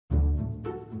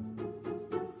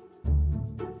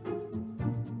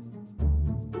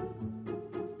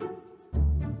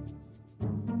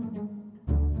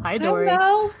Hi, Dory.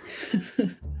 Hello.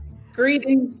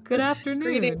 Greetings. Good afternoon.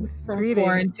 Greetings from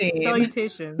quarantine.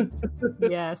 Salutations.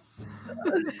 Yes.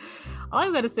 All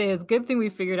I've got to say is good thing we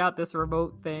figured out this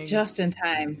remote thing. Just in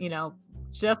time.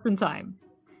 Just in time.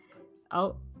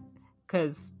 Oh,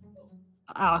 because...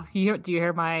 do you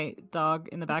hear my dog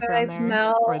in the background there?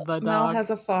 Mel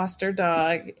has a foster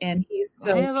dog, and he's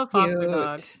so cute. I have a foster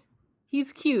dog.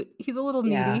 He's cute. He's a little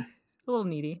needy. A little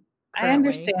needy. I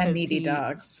understand needy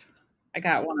dogs. I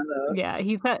got one of those. Yeah,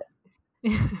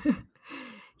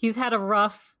 he's had a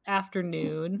rough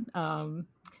afternoon.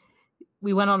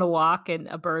 We went on a walk, and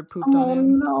a bird pooped on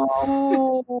him.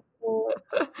 Oh no!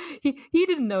 He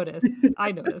didn't notice.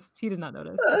 I noticed. He did not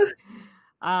notice.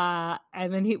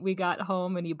 And then we got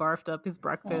home and he barfed up his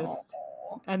breakfast,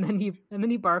 and then he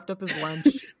barfed up his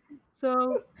lunch.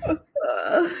 So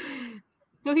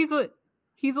he's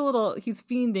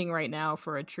fiending right now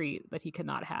for a treat that he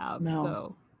cannot have.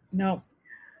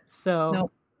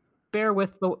 So bear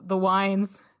with the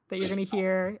whines that you're gonna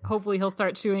hear. Hopefully he'll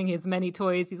start chewing his many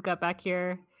toys he's got back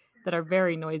here that are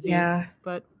very noisy. Yeah,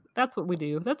 but that's what we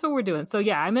do. That's what we're doing. So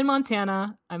yeah, I'm in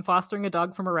Montana. I'm fostering a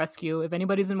dog from a rescue. If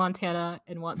anybody's in Montana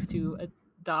and wants to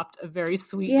adopt a very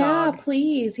sweet dog. Yeah,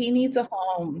 please. He needs a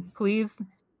home. Please.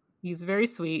 He's very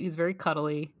sweet. He's very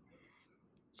cuddly.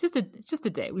 It's just a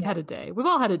day. We've had a day. We've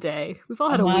all had a day. We've all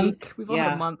had a week. We've all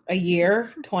had a month. A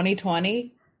year,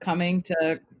 2020, coming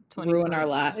to ruin our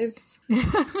lives.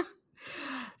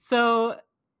 So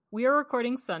we are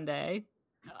recording Sunday.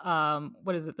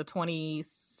 What is it, the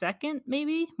 22nd,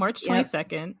 maybe March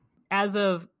 22nd. Yep. As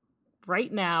of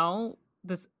right now,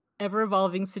 this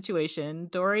ever-evolving situation,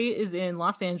 Dory is in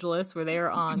Los Angeles, where they are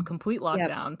on complete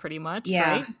lockdown, pretty much,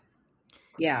 right?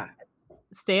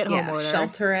 Stay-at-home order.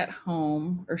 Shelter at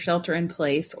home or shelter in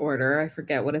place order. I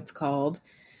forget what it's called.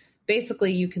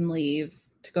 Basically, you can leave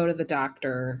to go to the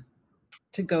doctor,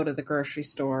 to go to the grocery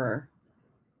store,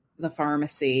 the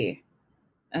pharmacy,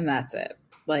 and that's it.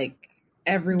 Like,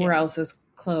 everywhere else is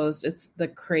closed. It's the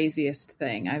craziest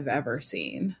thing I've ever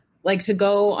seen. Like, to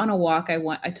go on a walk,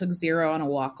 I took Zero on a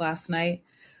walk last night,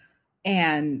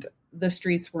 and the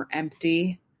streets were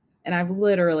empty. And I've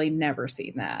literally never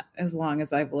seen that as long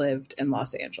as I've lived in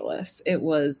Los Angeles. It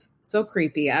was so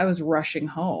creepy. I was rushing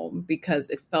home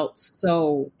because it felt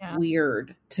so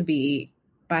weird to be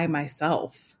by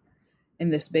myself in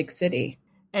this big city.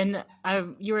 And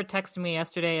you were texting me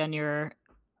yesterday on your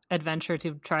adventure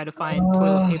to try to find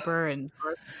toilet paper. And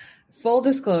full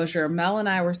disclosure, Mel and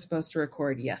I were supposed to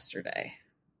record yesterday,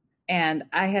 and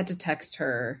I had to text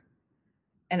her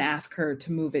and ask her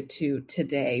to move it to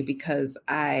today because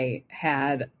I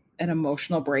had an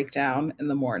emotional breakdown in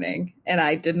the morning and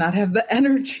I did not have the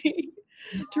energy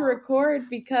to record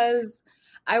because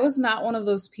I was not one of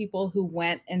those people who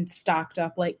went and stocked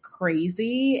up like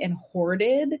crazy and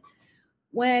hoarded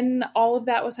when all of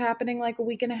that was happening like a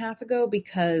week and a half ago,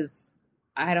 because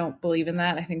I don't believe in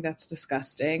that. I think that's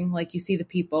disgusting. Like, you see the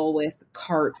people with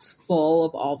carts full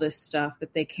of all this stuff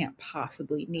that they can't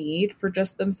possibly need for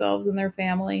just themselves and their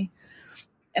family.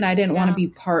 And I didn't want to be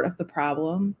part of the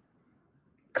problem.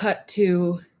 Cut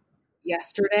to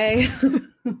yesterday,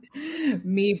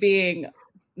 me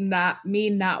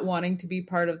not wanting to be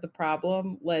part of the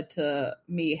problem led to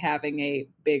me having a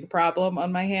big problem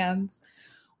on my hands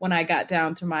when I got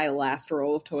down to my last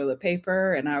roll of toilet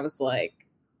paper. And I was like,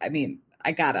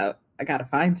 I gotta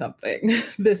find something.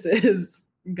 This is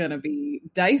gonna be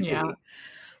dicey. Yeah.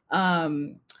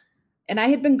 And I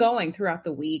had been going throughout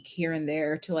the week here and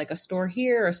there to like a store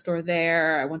here, a store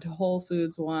there. I went to Whole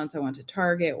Foods once. I went to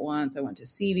Target once. I went to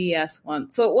CVS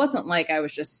once. So it wasn't like I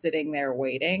was just sitting there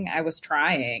waiting. I was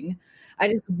trying. I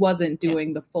just wasn't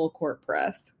doing the full court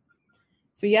press.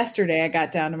 So yesterday I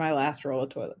got down to my last roll of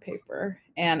toilet paper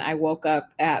and I woke up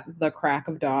at the crack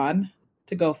of dawn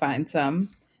to go find some.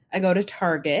 I go to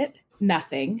Target,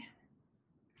 nothing.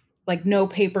 Like, no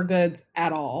paper goods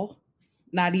at all.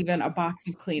 Not even a box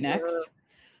of Kleenex.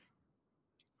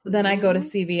 Then I go to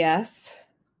CVS,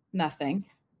 nothing.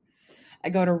 I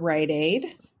go to Rite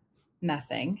Aid,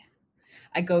 nothing.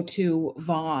 I go to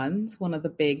Vons, one of the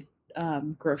big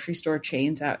grocery store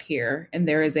chains out here, and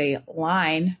there is a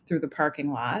line through the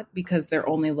parking lot because they're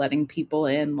only letting people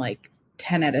in like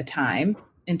 10 at a time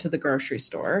into the grocery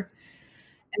store.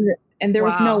 And there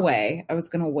was no way I was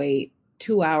going to wait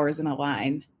 2 hours in a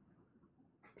line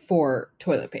for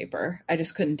toilet paper. I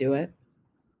just couldn't do it.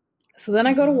 So then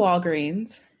I go to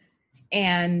Walgreens,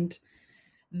 and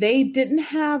they didn't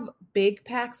have big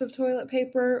packs of toilet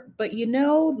paper, but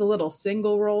the little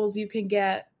single rolls you can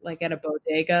get like at a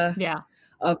bodega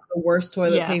of the worst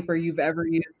toilet paper you've ever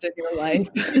used in your life.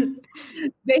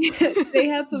 They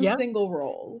had some single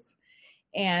rolls.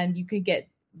 and you could get,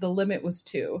 the limit was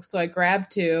 2. So I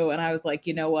grabbed 2 and I was like,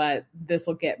 you know what? This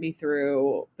will get me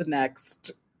through the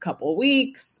next couple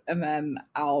weeks and then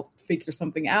I'll figure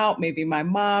something out. Maybe my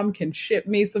mom can ship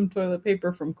me some toilet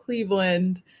paper from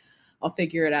Cleveland. I'll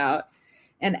figure it out.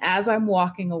 And as I'm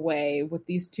walking away with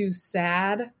these 2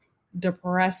 sad,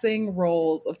 depressing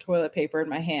rolls of toilet paper in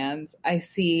my hands, I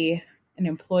see an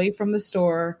employee from the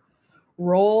store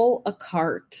roll a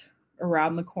cart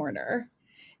around the corner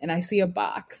and I see a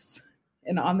box.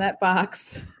 And on that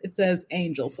box, it says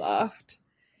Angel Soft.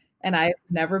 And I've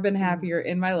never been happier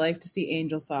in my life to see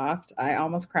Angel Soft. I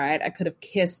almost cried. I could have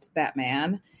kissed that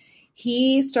man.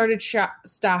 He started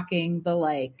stocking the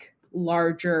like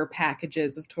larger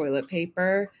packages of toilet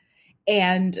paper,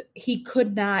 and he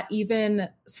could not even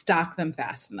stock them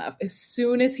fast enough. As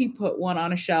soon as he put one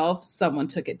on a shelf, someone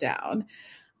took it down.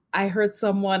 I heard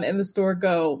someone in the store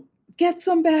go, "Get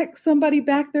somebody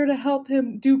back there to help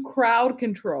him do crowd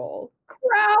control."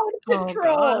 For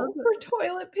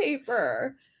toilet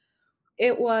paper.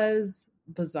 It was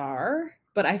bizarre,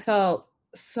 but I felt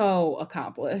so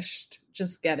accomplished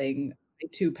just getting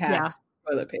 2 packs of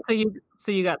toilet paper.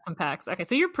 So you got some packs. Okay,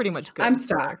 so you're pretty much good. I'm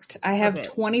stocked. I have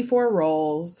 24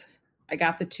 rolls. I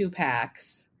got the 2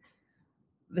 packs.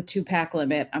 The 2-pack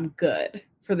limit. I'm good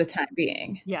for the time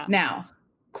being. Yeah. Now,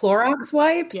 Clorox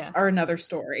wipes are another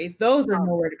story. Those are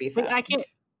nowhere to be found. I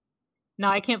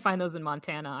can't find those in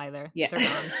Montana either. Yeah. They're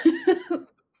gone.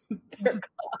 They're gone.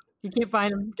 You can't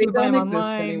find them. They don't exist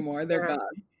anymore. They're gone.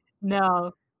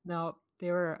 No.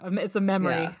 It's a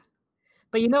memory. Yeah.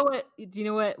 But you know what? Do you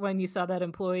know what? When you saw that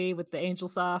employee with the Angel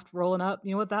Soft rolling up,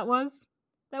 you know what that was?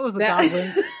 That was a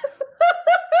Godwink.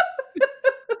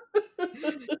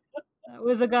 That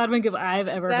was a Godwink if I've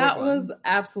ever heard one. That was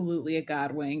absolutely a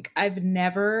Godwink. I've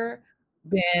never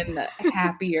been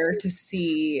happier to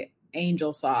see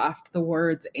Angel Soft, the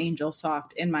words Angel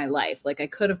Soft in my life. Like I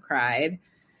could have cried.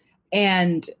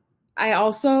 And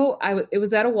it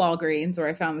was at a Walgreens where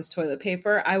I found this toilet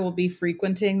paper. I will be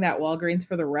frequenting that Walgreens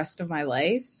for the rest of my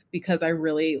life because I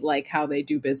really like how they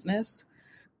do business.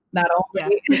 Not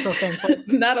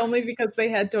only because they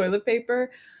had toilet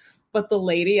paper, but the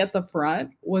lady at the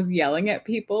front was yelling at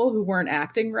people who weren't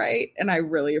acting right. And I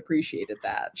really appreciated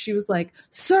that. She was like,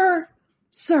 sir,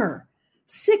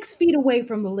 6 feet away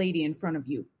from the lady in front of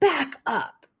you, back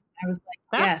up. I was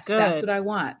like, yes, that's what I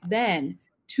want. Then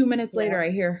 2 minutes later, I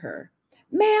hear her,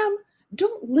 ma'am,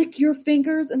 don't lick your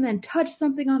fingers and then touch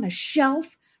something on a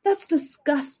shelf. That's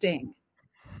disgusting.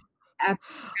 At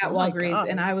Walgreens.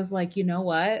 And I was like, you know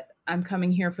what? I'm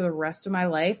coming here for the rest of my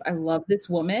life. I love this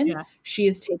woman. Yeah. She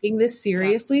is taking this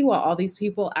seriously while all these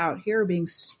people out here are being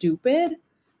stupid.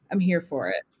 I'm here for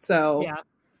it. So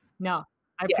no,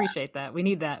 I appreciate that. We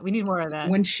need that. We need more of that.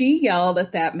 When she yelled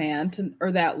at that man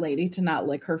or that lady to not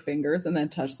lick her fingers and then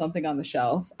touch something on the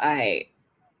shelf, I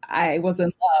was in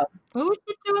love. What would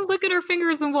you do and look at her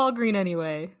fingers in Walgreens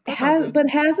anyway? But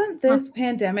hasn't this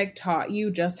pandemic taught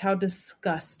you just how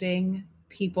disgusting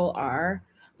people are?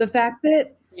 The fact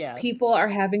that people are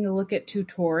having to look at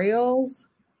tutorials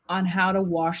on how to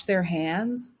wash their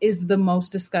hands is the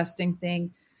most disgusting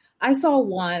thing. I saw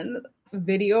one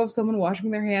video of someone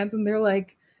washing their hands and they're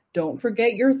like, don't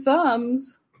forget your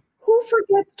thumbs. Who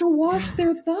forgets to wash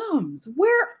their thumbs?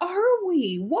 Where are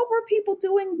we? What were people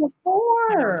doing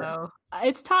before? I don't know.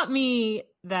 It's taught me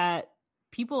that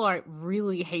people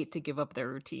really hate to give up their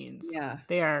routines. Yeah.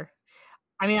 They are.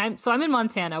 I mean, I'm in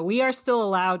Montana. We are still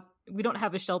allowed. We don't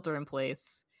have a shelter in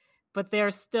place, but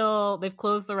they've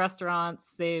closed the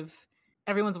restaurants.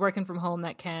 Everyone's working from home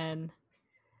that can,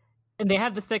 and they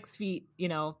have the 6 feet,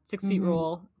 6 feet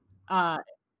rule.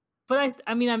 But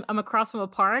I'm across from a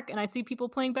park and I see people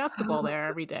playing basketball there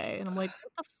every day. And I'm like,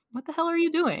 what the hell are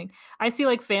you doing? I see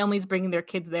like families bringing their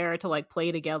kids there to like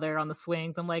play together on the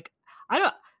swings. I'm like, I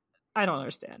don't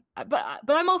understand. But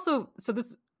I'm also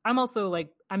like,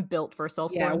 I'm built for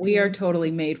self-quarantine. Yeah, we are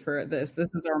totally made for this. This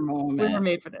is our moment. We were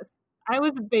made for this. I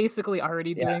was basically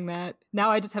already doing that.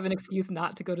 Now I just have an excuse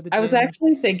not to go to the gym. I was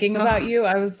actually thinking about you.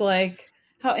 I was like,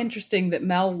 how interesting that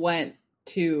Mel went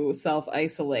to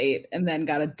self-isolate and then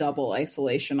got a double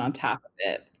isolation on top of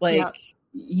it. Like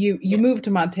you moved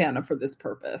to Montana for this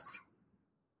purpose.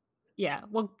 Yeah,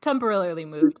 well, temporarily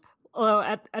moved. Although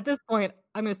at this point,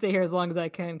 I'm going to stay here as long as I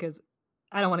can because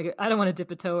I don't want to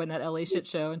dip a toe in that LA shit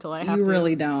show until I have to. You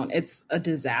really don't. It's a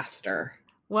disaster.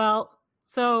 Well,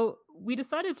 so we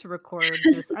decided to record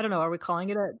this. I don't know. Are we calling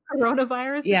it a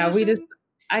coronavirus? Yeah, edition?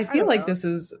 I feel like this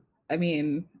is. I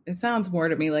mean, it sounds more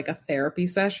to me like a therapy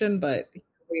session, but here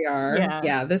we are.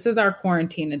 Yeah, this is our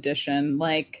quarantine edition.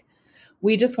 Like,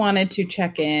 we just wanted to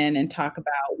check in and talk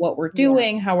about what we're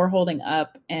doing, how we're holding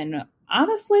up, and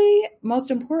honestly,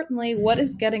 most importantly, what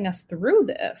is getting us through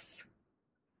this?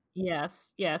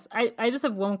 Yes, yes. I just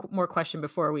have one more question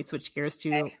before we switch gears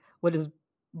to Okay. what is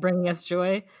bringing us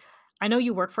joy. I know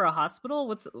you work for a hospital.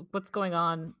 What's going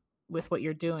on with what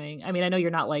you're doing? I mean, I know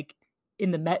you're not like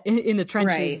in the in the Right.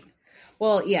 trenches.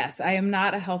 Well, yes, I am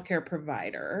not a healthcare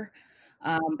provider,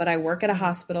 but I work at a Mhm.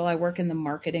 hospital. I work in the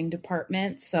marketing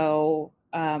department. So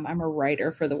I'm a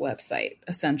writer for the website,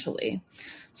 essentially.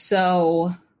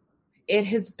 So it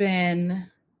has been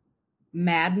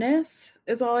madness,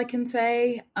 is all I can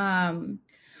say.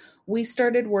 We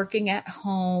started working at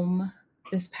home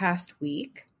this past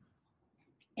week,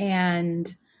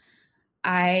 and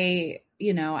I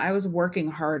was working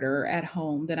harder at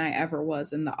home than I ever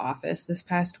was in the office this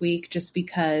past week, just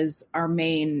because our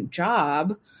main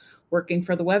job working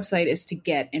for the website is to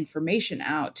get information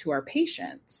out to our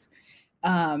patients,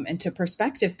 and to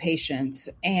prospective patients.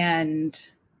 And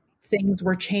things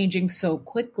were changing so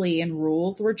quickly, and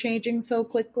rules were changing so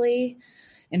quickly,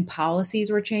 and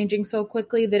policies were changing so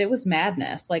quickly that it was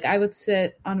madness. Like I would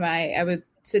sit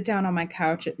down on my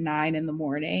couch at 9 in the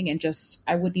morning and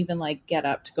I wouldn't even like get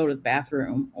up to go to the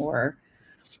bathroom or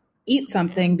eat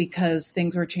something because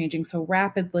things were changing so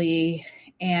rapidly.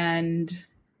 And,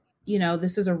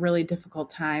 this is a really difficult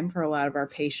time for a lot of our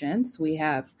patients.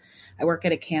 I work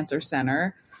at a cancer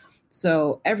center.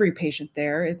 So every patient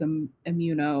there is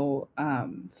immuno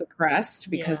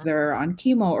suppressed because they're on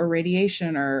chemo or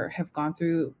radiation or have gone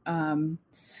through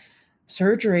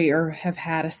surgery or have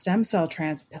had a stem cell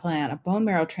transplant, a bone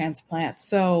marrow transplant.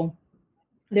 So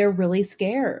they're really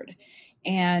scared.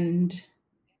 And,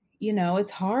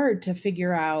 it's hard to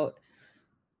figure out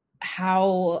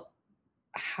how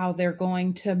they're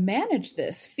going to manage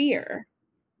this fear,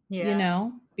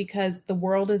 because the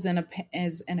world is in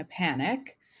a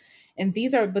panic. And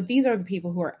these are the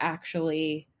people who are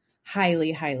actually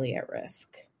highly, highly at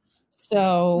risk.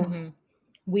 So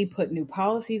we put new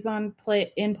policies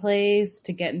in place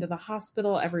to get into the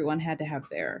hospital. Everyone had to have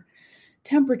their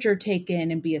temperature taken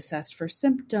and be assessed for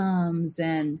symptoms.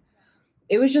 And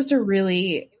it was just a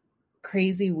really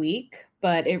crazy week,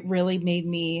 but it really made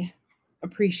me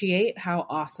appreciate how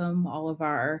awesome all of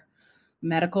our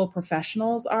medical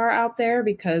professionals are out there,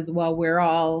 because while we're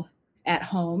all at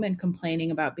home and complaining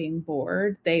about being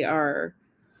bored, they are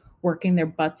working their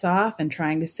butts off and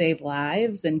trying to save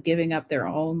lives and giving up their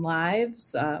own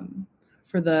lives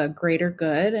for the greater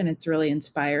good. And it's really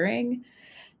inspiring.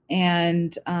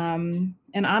 And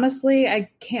honestly, I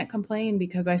can't complain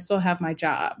because I still have my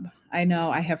job. I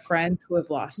know I have friends who have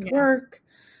lost work.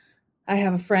 I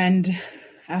have a friend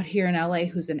out here in LA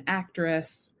who's an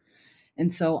actress.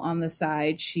 And so on the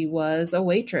side, she was a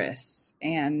waitress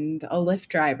and a Lyft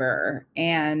driver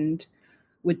and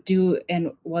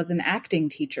was an acting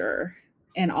teacher.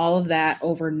 And all of that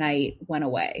overnight went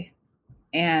away.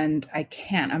 And I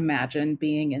can't imagine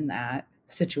being in that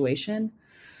situation.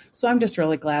 So I'm just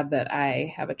really glad that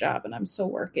I have a job and I'm still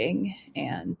working.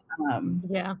 And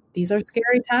these are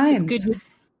scary times. It's good.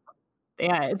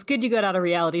 It's good you got out of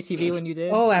reality TV when you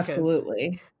did. Oh,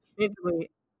 absolutely. Basically,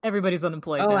 everybody's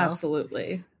unemployed now. Oh,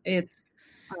 absolutely. The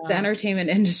entertainment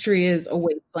industry is a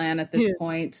wasteland at this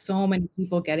point. So many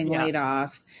people getting laid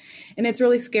off. And it's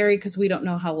really scary because we don't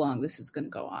know how long this is going to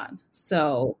go on.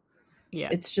 So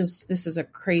this is a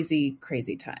crazy,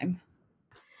 crazy time.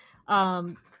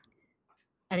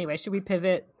 Anyway, should we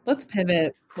pivot? Let's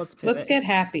pivot. Let's get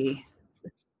happy.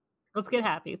 Let's get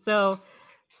happy. So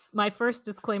my first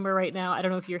disclaimer right now, I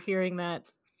don't know if you're hearing that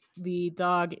the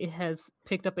dog has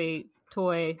picked up a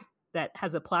toy that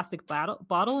has a plastic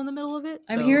bottle in the middle of it.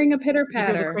 I'm hearing a pitter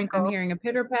patter. I'm hearing a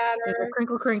pitter patter. There's a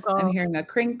crinkle crinkle. I'm hearing a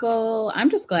crinkle. I'm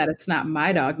just glad it's not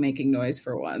my dog making noise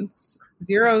for once.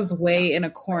 Zero's way in a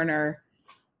corner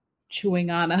chewing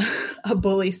on a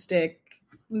bully stick,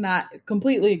 not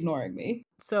completely ignoring me.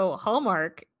 So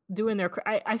Hallmark doing their,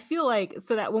 I feel like,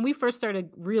 so that when we first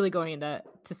started really going into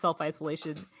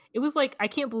self-isolation, it was like, I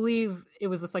can't believe it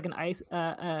was just like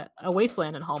a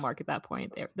wasteland in Hallmark at that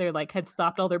point. They're like had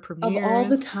stopped all their premieres. Of all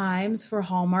the times for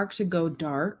Hallmark to go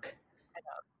dark,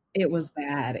 it was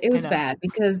bad. It was bad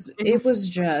because it was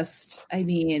just, I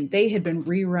mean, they had been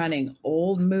rerunning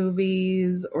old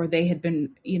movies, or they had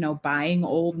been, buying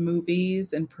old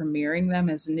movies and premiering them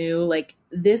as new. Like,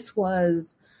 this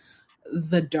was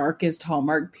the darkest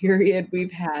Hallmark period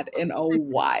we've had in a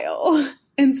while.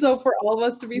 And so for all of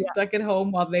us to be stuck at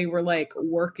home while they were like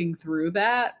working through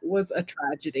that was a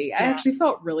tragedy. I actually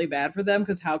felt really bad for them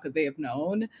because how could they have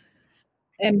known?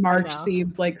 And March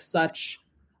seems like such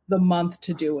the month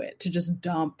to do it, to just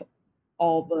dump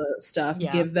all the stuff,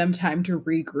 give them time to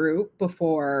regroup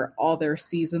before all their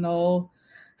seasonal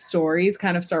stories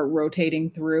kind of start rotating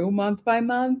through month by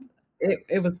month.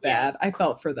 It was bad. I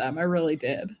felt for them. I really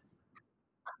did.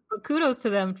 But kudos to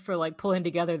them for like pulling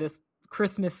together this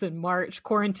Christmas in March,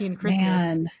 quarantine Christmas.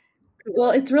 Man.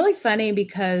 Well, it's really funny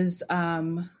because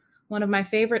one of my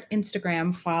favorite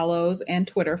Instagram follows and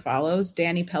Twitter follows,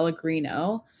 Danny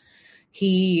Pellegrino.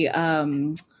 He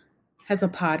has a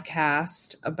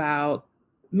podcast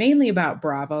mainly about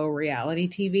Bravo reality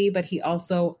TV, but he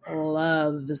also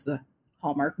loves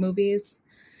Hallmark movies.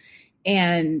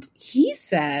 And he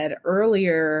said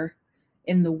earlier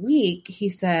in the week, he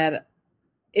said,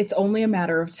 it's only a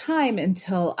matter of time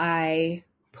until I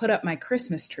put up my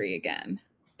Christmas tree again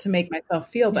to make myself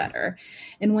feel better.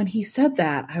 And when he said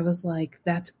that, I was like,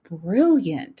 that's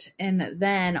brilliant. And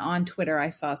then on Twitter, I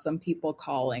saw some people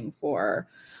calling for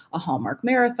a Hallmark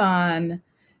marathon,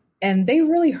 and they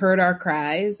really heard our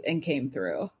cries and came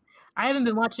through. I haven't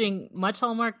been watching much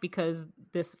Hallmark because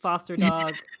this foster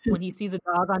dog, when he sees a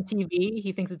dog on TV,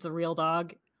 he thinks it's a real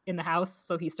dog in the house.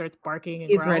 So he starts barking and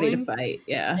He's growling. ready to fight.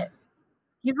 Yeah.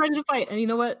 He's ready to fight. And you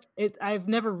know what? I've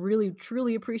never really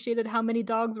truly appreciated how many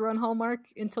dogs were on Hallmark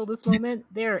until this moment.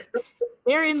 They're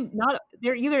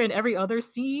either in every other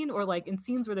scene or like in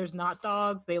scenes where there's not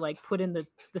dogs, they like put in the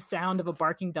sound of a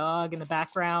barking dog in the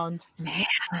background.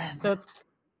 Man. So it's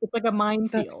like a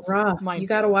minefield. That's rough. You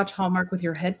got to watch Hallmark with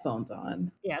your headphones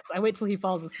on. Yes, I wait till he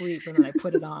falls asleep and then I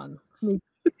put it on.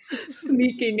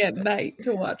 Sneaking at night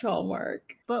to watch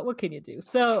Hallmark. But what can you do?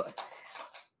 So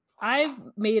I've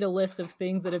made a list of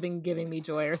things that have been giving me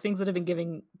joy or things that have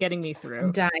been getting me through.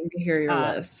 I'm dying to hear your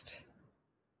list.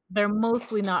 They're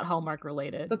mostly not Hallmark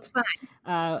related. That's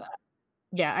fine.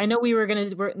 Yeah, I know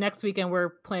next weekend we're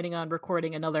planning on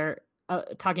recording another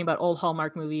talking about old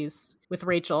Hallmark movies with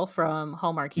Rachel from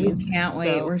Hallmarkies. We can't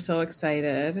wait. We're so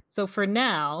excited. So for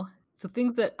now,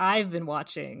 things that I've been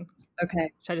watching.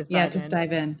 Okay. Should I just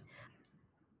dive in.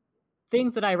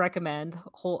 Things that I recommend.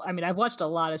 I've watched a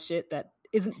lot of shit that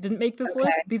didn't make this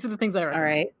list. These are the things I recommend. All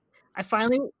right.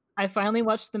 I finally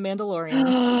watched The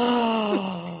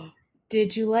Mandalorian.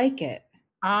 Did you like it?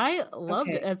 I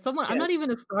loved it. As someone, I'm not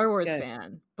even a Star Wars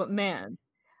fan, but man,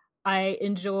 I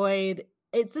enjoyed.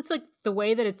 It's just like the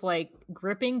way that it's like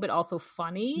gripping, but also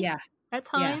funny. At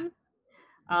times.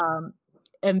 Yeah.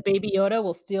 And Baby Yoda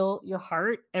will steal your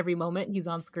heart every moment he's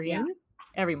on screen. Yeah.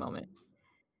 Every moment.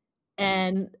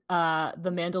 And the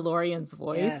Mandalorian's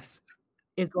voice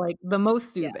is like the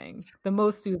most soothing. The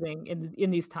most soothing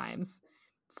in these times.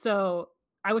 So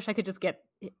I wish I could just get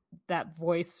that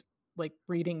voice like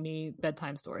reading me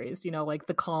bedtime stories, like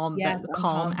the Calm, the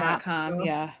Calm app.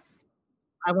 Yeah.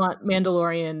 I want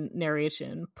Mandalorian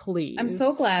narration, please. I'm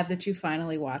so glad that you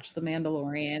finally watched The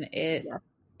Mandalorian.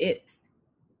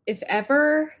 If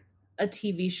ever a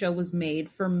TV show was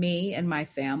made for me and my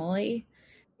family,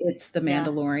 it's The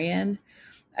Mandalorian.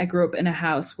 I grew up in a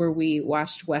house where we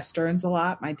watched Westerns a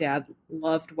lot. My dad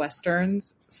loved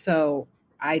Westerns, so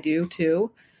I do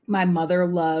too. My mother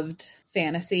loved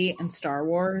fantasy and Star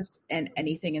Wars and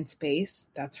anything in space.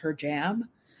 That's her jam.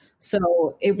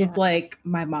 So it was like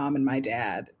my mom and my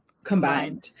dad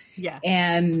combined. Yeah.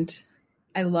 And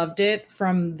I loved it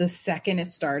from the second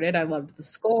it started. I loved the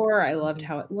score. I loved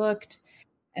how it looked.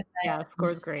 And then the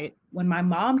score's great. When my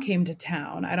mom came to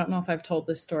town, I don't know if I've told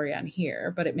this story on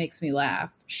here, but it makes me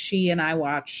laugh. She and I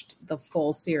watched the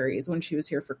full series when she was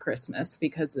here for Christmas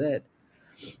because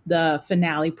the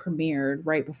finale premiered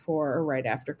right before or right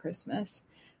after Christmas.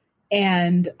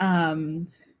 And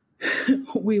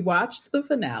we watched the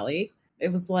finale.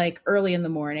 It was like early in the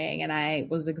morning and I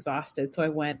was exhausted. So I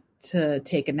went to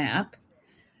take a nap,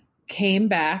 came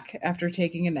back after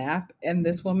taking a nap, and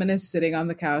this woman is sitting on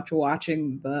the couch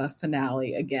watching the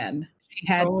finale again. She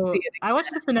had to see it again. I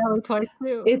watched the finale twice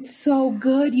too. It's so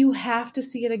good. You have to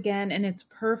see it again. And it's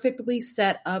perfectly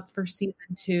set up for season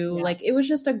 2. Yeah. Like it was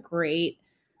just it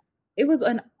was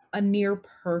a near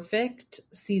perfect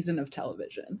season of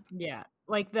television. Yeah.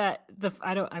 Like that,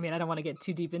 I don't want to get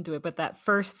too deep into it, but that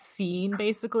first scene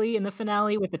basically in the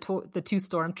finale with the two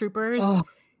stormtroopers. Oh,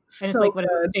 and it's like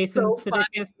whatever, Jason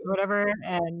Sudeikis or whatever,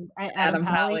 and Adam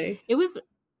Pally. I was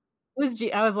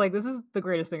like, this is the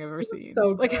greatest thing I've ever seen.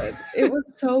 So good. It was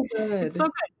so good. It's so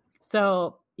good.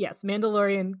 So yes,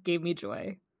 Mandalorian gave me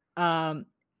joy. I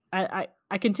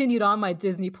continued on my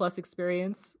Disney Plus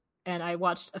experience. And I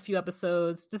watched a few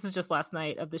episodes. This is just last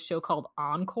night of this show called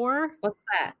Encore. What's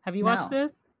that? Have you watched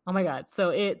this? Oh my God. So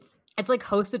it's like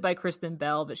hosted by Kristen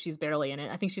Bell, but she's barely in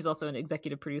it. I think she's also an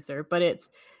executive producer, but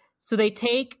so they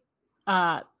take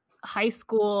high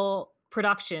school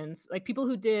productions, like people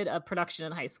who did a production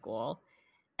in high school,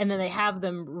 and then they have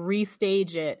them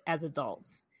restage it as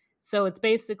adults. So it's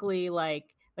basically like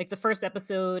Like the first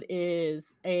episode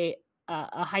is a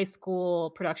high school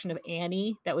production of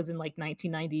Annie that was in like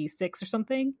 1996 or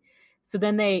something. So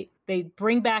then they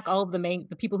bring back all of the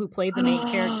people who played the main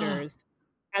characters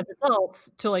as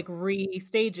adults to like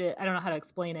restage it. I don't know how to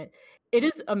explain it. It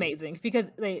is amazing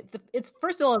because it's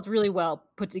first of all, it's really well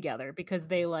put together because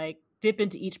they like dip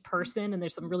into each person and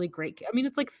there's some really great, I mean,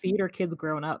 it's like theater kids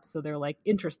growing up. So they're like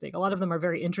interesting. A lot of them are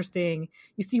very interesting.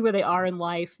 You see where they are in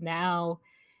life now.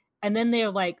 And then they're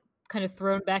like kind of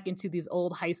thrown back into these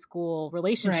old high school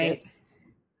relationships.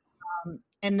 Right.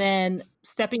 And then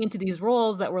stepping into these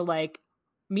roles that were like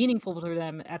meaningful to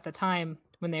them at the time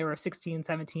when they were 16,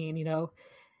 17, you know,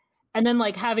 and then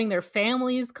like having their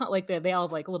families, like they all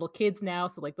have like little kids now.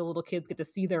 So like the little kids get to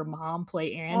see their mom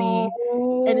play Annie.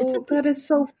 Oh, and that is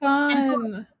so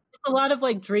fun. It's a lot of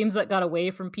like dreams that got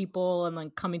away from people and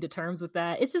like coming to terms with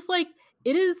that. It's just like,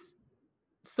 it is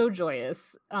so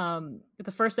joyous.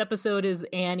 The first episode is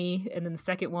Annie, and then the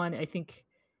second one I think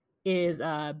is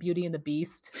Beauty and the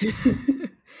Beast.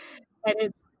 And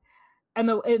it's in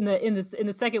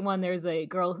the second one there's a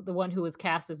girl, the one who was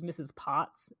cast as Mrs.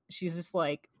 Potts. She's just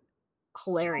like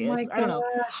hilarious. Oh my gosh. I don't know.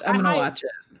 I'm gonna watch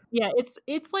it. Yeah,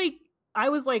 it's like I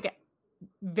was like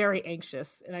very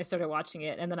anxious and I started watching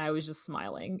it and then I was just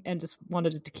smiling and just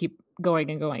wanted it to keep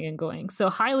going and going and going. So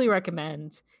highly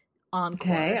recommend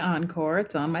Encore. Okay, Encore.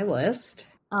 It's on my list.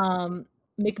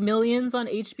 McMillions on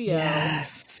HBO.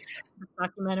 Yes. A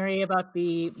documentary about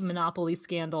the Monopoly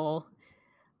scandal.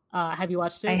 Have you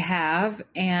watched it? I have,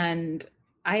 and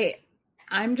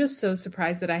I'm just so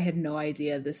surprised that I had no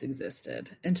idea this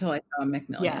existed until I saw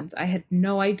McMillions. Yeah. I had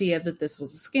no idea that this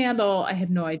was a scandal. I had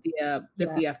no idea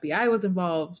that the FBI was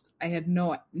involved. I had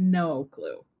no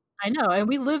clue. I know, and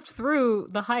we lived through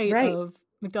the height of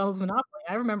McDonald's Monopoly.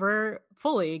 I remember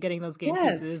fully getting those game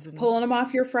pieces. And pulling them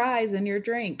off your fries and your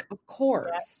drink, of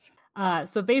course. Yeah.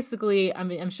 So basically, I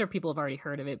mean, I'm sure people have already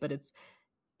heard of it, but it's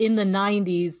in the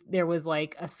 90s, there was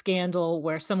like a scandal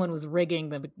where someone was rigging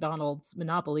the McDonald's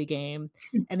Monopoly game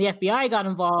and the FBI got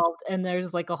involved. And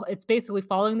there's like it's basically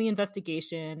following the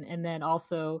investigation and then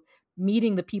also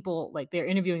meeting the people, like they're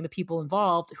interviewing the people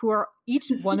involved who are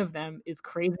each one of them is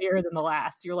crazier than the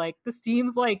last. You're like, this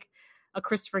seems like a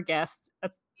Christopher Guest.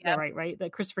 That's right? The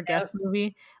Christopher Guest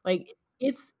movie. Like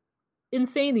it's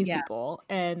insane, these people.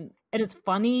 And it's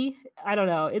funny. I don't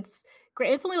know. It's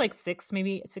great. It's only like six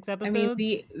episodes. I mean,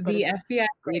 the FBI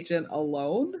agent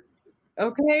alone.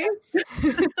 Okay.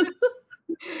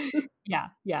 Yeah.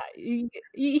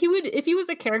 He would, if he was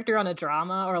a character on a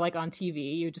drama or like on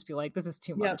TV, you would just be like, this is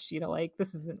too much, you know, like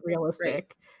this isn't realistic.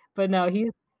 Right. But no,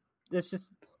 it's just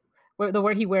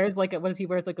where he wears like he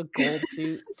wears like a gold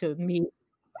suit to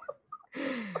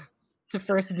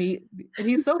first meet. And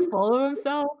he's so full of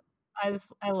himself.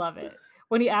 I love it.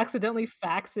 When he accidentally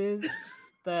faxes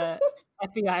the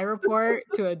FBI report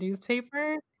to a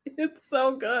newspaper. It's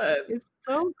so good. It's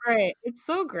so great. It's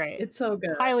so great. It's so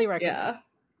good. Highly recommend. Yeah.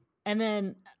 And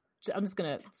then I'm just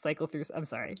going to cycle through. I'm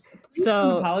sorry. Please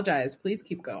don't apologize. Please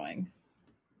keep going.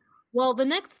 Well, the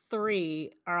next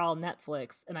three are all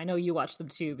Netflix, and I know you watched them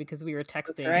too because we were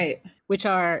texting. That's right. Which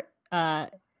are The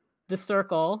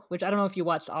Circle, which I don't know if you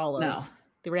watched all of. No.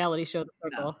 The reality show, The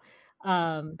Circle.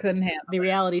 No. Couldn't handle the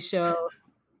reality show.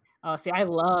 Oh, see, I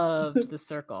loved The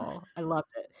Circle. I loved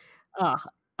it.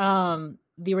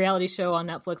 The reality show on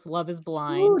Netflix, Love is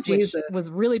Blind, which was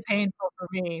really painful for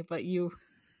me, but you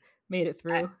made it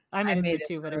through. I made it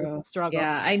through too, but it was a struggle.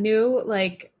 Yeah, I knew,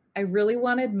 like, I really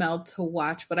wanted Mel to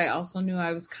watch, but I also knew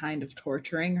I was kind of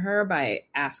torturing her by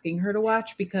asking her to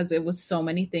watch because it was so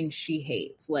many things she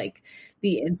hates, like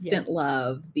the instant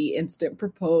love, the instant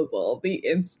proposal, the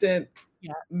instant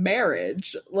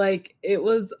marriage. Like, it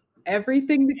was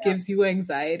everything that gives you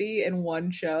anxiety in one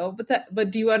show.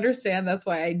 But do you understand that's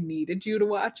why I needed you to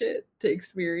watch it, to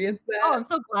experience that? Oh, I'm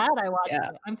so glad I watched it.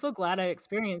 I'm so glad I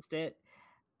experienced it.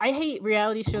 I hate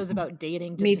reality shows about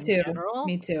dating just in general.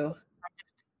 Me too.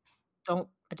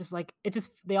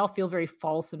 They all feel very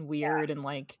false and weird. And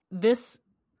like this,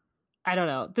 I don't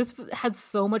know. This had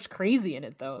so much crazy in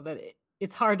it though, that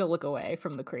it's hard to look away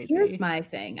from the crazy. Here's my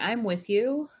thing. I'm with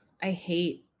you. I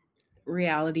hate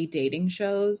reality dating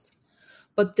shows,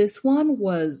 but this one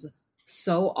was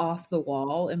so off the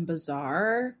wall and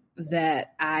bizarre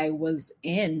that I was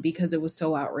in because it was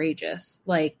so outrageous.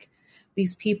 Like,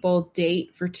 these people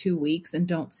date for 2 weeks and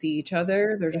don't see each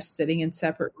other. They're just sitting in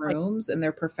separate rooms and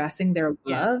they're professing their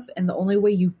love. And the only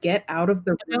way you get out of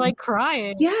the room, they're like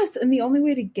crying. Yes. And the only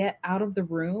way to get out of the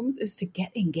rooms is to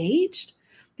get engaged.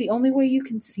 The only way you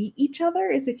can see each other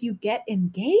is if you get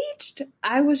engaged.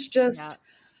 I was just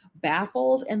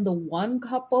baffled. And the one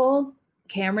couple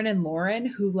Cameron and Lauren,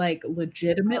 who like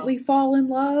legitimately fall in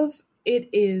love, it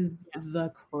is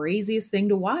the craziest thing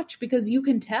to watch because you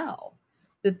can tell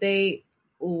that they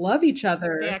love each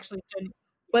other. They actually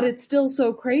but it's still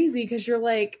so crazy because you're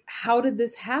like, how did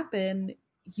this happen?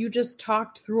 You just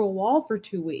talked through a wall for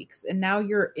 2 weeks and now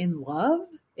you're in love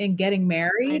and getting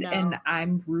married and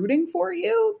I'm rooting for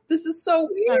you. This is so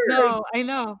weird. I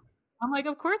know. I'm like,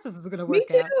 of course this is going to work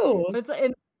out. Me too. But it's,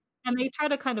 and they try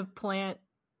to kind of plant.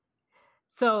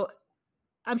 So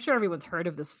I'm sure everyone's heard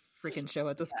of this freaking show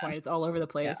at this point. It's all over the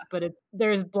place, but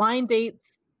there's blind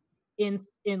dates in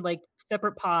like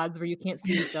separate pods where you can't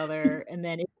see each other. And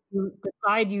then if you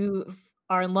decide you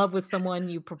are in love with someone,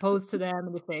 you propose to them,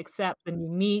 and if they accept, then you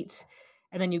meet,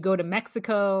 and then you go to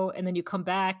Mexico, and then you come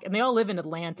back, and they all live in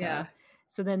Atlanta. Yeah.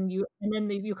 So then you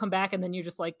come back, and then you're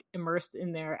just like immersed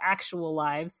in their actual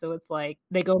lives. So it's like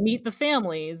they go meet the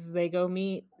families, they go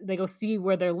see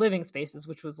where their living spaces,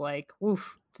 which was like,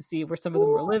 oof, to see where some of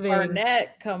them were living.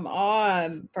 Barnett, come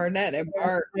on, Barnett and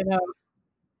Bart. I know.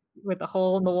 With the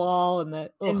hole in the wall and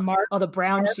Mark, the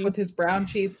brown sheets. With his brown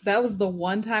sheets. That was the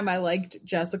one time I liked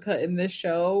Jessica in this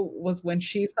show, was when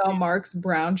she saw Mark's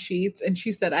brown sheets and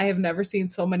she said, I have never seen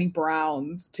so many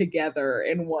browns together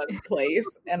in one place.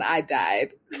 And I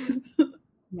died.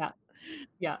 Yeah.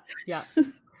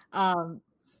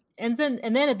 And then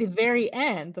at the very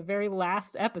end, the very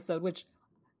last episode, which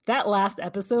that last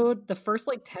episode, the first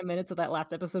like 10 minutes of that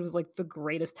last episode was like the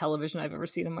greatest television I've ever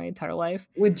seen in my entire life.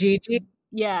 With Gigi?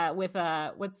 Yeah, with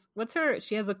what's her?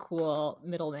 She has a cool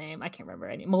middle name. I can't remember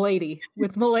any. Milady,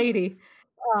 with Milady.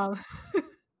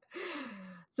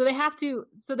 So they have to.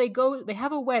 So they go. They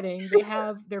have a wedding. They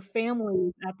have their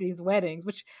families at these weddings,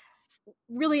 which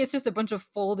really it's just a bunch of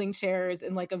folding chairs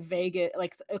in like a Vegas,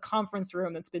 like a conference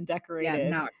room that's been decorated. Yeah,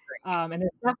 not great.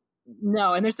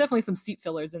 And there's definitely some seat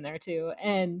fillers in there too.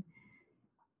 And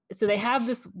so they have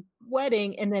this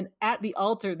wedding, and then at the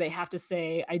altar, they have to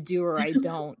say, I do or I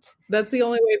don't. That's the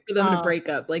only way for them to break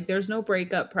up. Like, there's no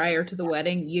breakup prior to the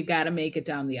wedding. You got to make it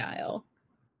down the aisle.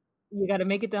 You got to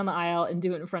make it down the aisle and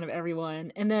do it in front of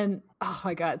everyone. And then, oh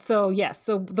my God. So, yes.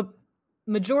 So the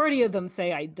majority of them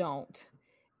say, I don't.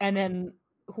 And then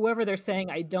whoever they're saying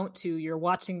I don't to, you're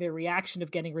watching their reaction of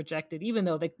getting rejected, even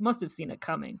though they must have seen it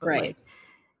coming. But right. Like,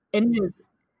 and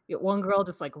one girl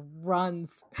just like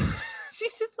runs.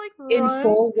 She's just like in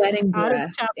full wedding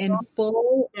dress. In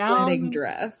full wedding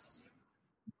dress.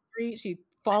 Street. She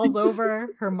falls over.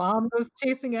 Her mom goes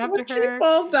chasing after her. She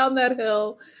falls down that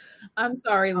hill. I'm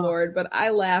sorry, Lord, but I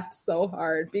laughed so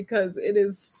hard because it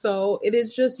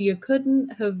is just, you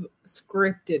couldn't have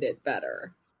scripted it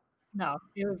better. No,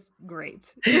 it was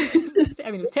great. I mean,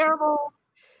 it was terrible.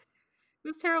 It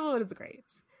was terrible, but it's great.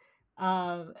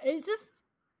 It's just,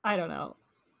 I don't know.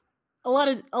 A lot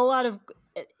of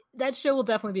that show will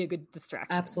definitely be a good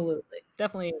distraction. Absolutely.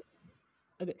 Definitely.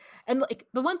 And like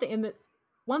the one thing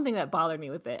that bothered me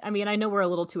with it, I mean, I know we're a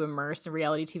little too immersed in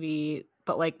reality TV,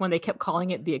 but like when they kept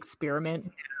calling it The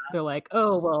Experiment, they're like,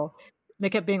 oh, well, they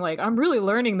kept being like, I'm really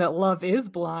learning that love is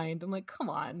blind. I'm like, come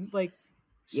on. Like,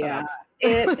 shut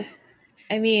up.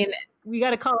 I mean, we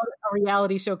got to call it a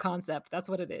reality show concept. That's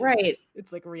what it is. Right.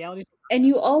 It's like a reality show. And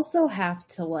you also have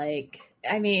to like,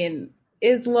 I mean,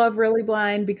 is love really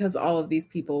blind? Because all of these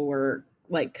people were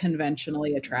like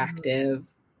conventionally attractive,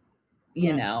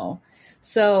 you know?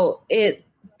 So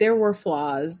there were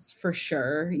flaws for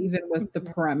sure, even with the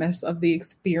premise of the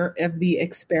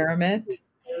experiment.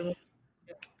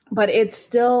 But it's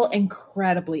still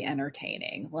incredibly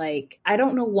entertaining. Like, I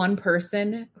don't know one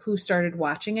person who started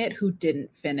watching it who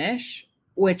didn't finish,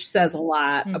 which says a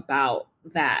lot about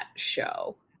that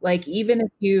show. Like, even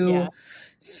if you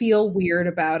feel weird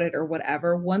about it or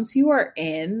whatever, once you are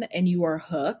in and you are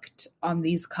hooked on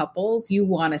these couples, you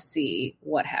want to see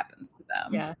what happens to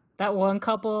them. Yeah. That one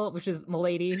couple, which is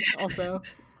Milady also,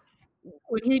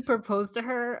 when he proposed to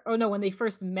her, when they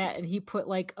first met and he put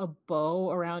like a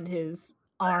bow around his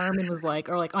arm and was like,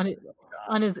 or like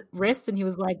on his wrist, and he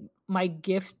was like, my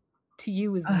gift to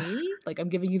you is me. Like, I'm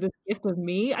giving you this gift of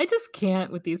me. I just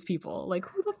can't with these people. Like,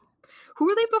 who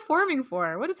are they performing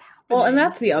for? What is happening? Well, and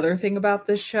that's the other thing about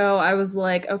this show. I was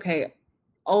like, okay,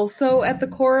 also at the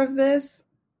core of this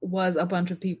was a bunch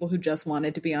of people who just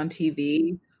wanted to be on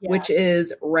TV, which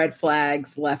is red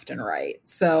flags left and right.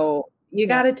 So you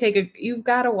got to you've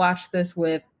got to watch this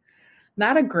with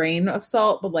not a grain of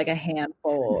salt, but like a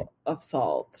handful of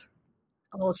salt.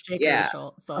 A whole shaker of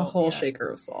salt. A whole shaker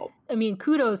of salt. I mean,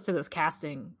 kudos to this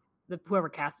casting. Whoever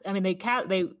cast, I mean,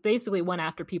 they basically went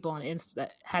after people on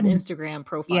that had Instagram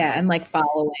profiles. Yeah, and like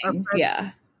followings.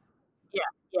 Yeah,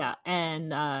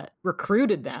 and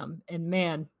recruited them. And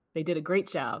man, they did a great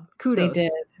job. Kudos. They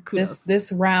did. Kudos.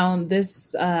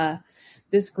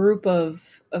 This group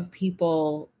of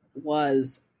people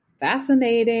was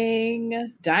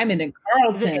fascinating. Diamond and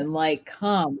Carlton, like,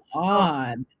 come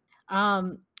on.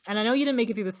 And I know you didn't make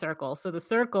it through The Circle. So The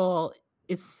Circle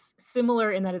is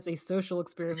similar in that it's a social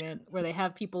experiment where they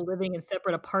have people living in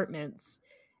separate apartments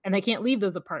and they can't leave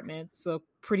those apartments. So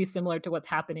pretty similar to what's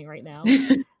happening right now.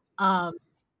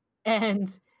 And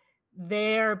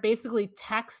they're basically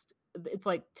text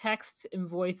and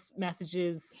voice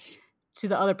messages to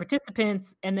the other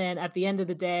participants. And then at the end of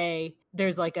the day,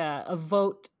 there's like a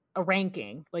vote, a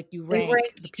ranking. Like you rank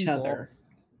each other.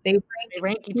 They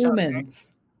rank each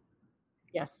humans. Other.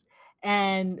 Yes.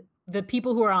 And the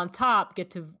people who are on top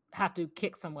have to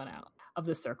kick someone out of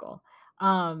the circle.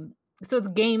 So it's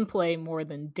gameplay more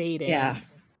than dating. Yeah.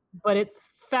 But it's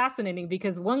fascinating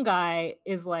because one guy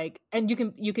is like, and you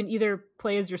can either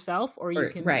play as yourself or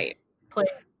you can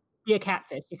be a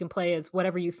catfish. You can play as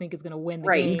whatever you think is going to win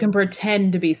the game. You can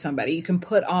pretend to be somebody. You can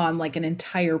put on like an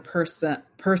entire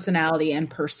personality and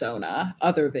persona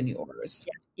other than yours.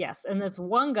 Yeah. Yes. And this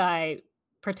one guy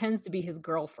pretends to be his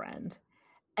girlfriend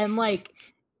and like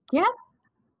gets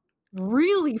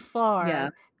really far. Yeah.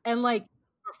 And like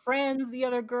friends,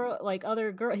 other girl,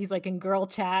 he's like in girl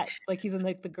chat, like he's in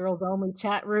like the girls only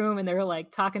chat room and they're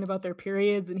like talking about their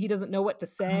periods and he doesn't know what to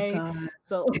say.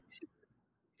 So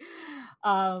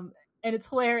and it's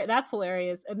hilarious. That's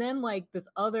hilarious. And then like this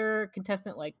other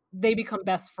contestant, like they become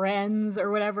best friends or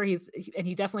whatever. He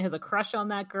definitely has a crush on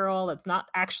that girl that's not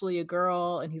actually a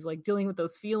girl, and he's like dealing with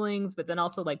those feelings, but then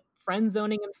also like friend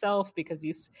zoning himself because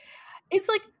it's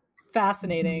like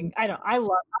fascinating. I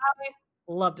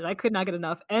loved it. I could not get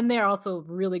enough. And they're also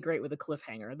really great with a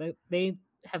cliffhanger. They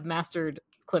have mastered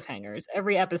cliffhangers.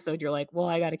 Every episode you're like, well,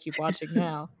 I got to keep watching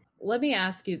now. Let me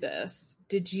ask you this.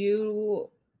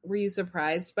 Were you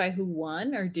surprised by who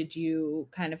won, or did you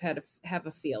kind of have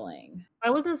a feeling?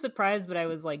 I wasn't surprised, but I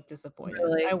was like disappointed.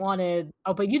 Really?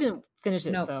 But you didn't finish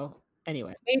it. Nope. So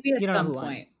anyway, maybe at some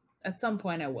point. At some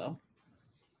point I will.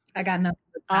 I got nothing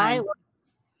but time.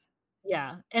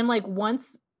 Yeah. And like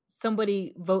once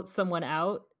somebody votes someone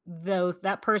out,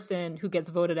 that person who gets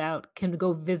voted out can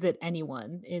go visit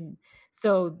anyone.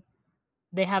 So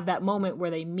they have that moment where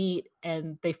they meet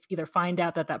and they either find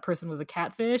out that person was a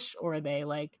catfish or they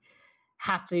like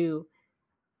have to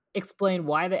explain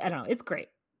why I don't know. It's great.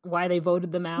 Why they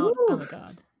voted them out. Ooh. Oh my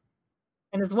God.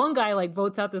 And this one guy like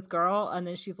votes out this girl and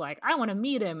then she's like, I want to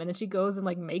meet him. And then she goes and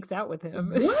like makes out with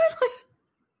him. What?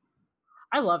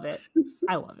 I love it.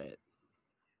 I love it.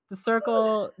 The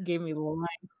Circle gave me life.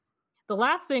 The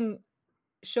last thing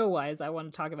show-wise I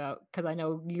want to talk about, because I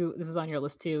know this is on your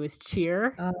list too, is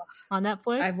Cheer on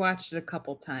Netflix. I've watched it a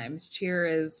couple times. Cheer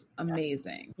is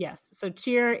amazing. Yes. So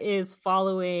Cheer is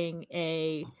following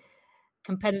a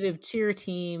competitive cheer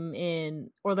team they're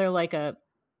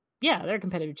a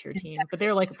competitive cheer team, but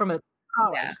they're like from a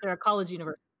college. Yeah.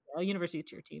 They're a university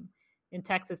cheer team in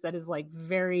Texas that is like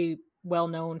very well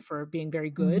known for being very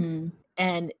good. Mm-hmm.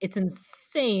 And it's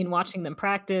insane watching them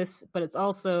practice, but it's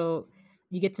also,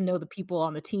 you get to know the people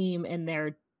on the team and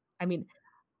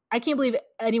I can't believe if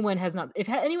anyone has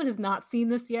not seen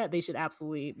this yet, they should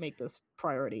absolutely make this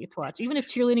priority to watch. Even if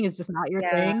cheerleading is just not your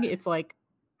thing, it's like,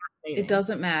 it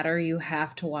doesn't matter. You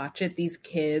have to watch it. These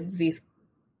kids, these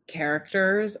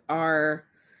characters are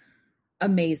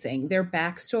amazing. Their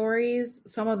backstories,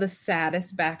 some of the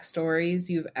saddest backstories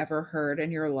you've ever heard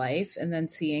in your life, and then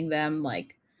seeing them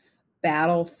like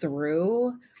battle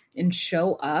through and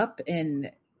show up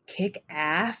and kick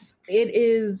ass. It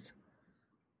is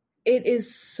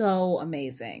so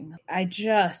amazing. I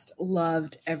just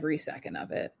loved every second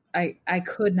of it. I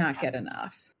could not get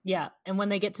enough. Yeah. And when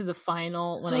they get to the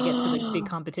final, when I get to the big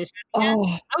competition, I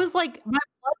was like, my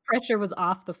blood pressure was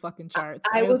off the fucking charts.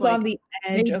 I was like, on the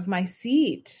edge of my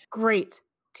seat. Great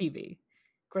TV.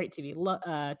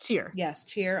 Cheer. Yes,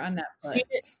 Cheer on Netflix.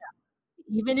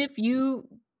 Even if you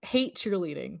hate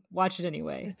cheerleading, watch it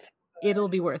anyway. It'll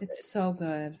be worth it. It's so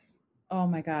good. Oh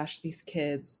my gosh, these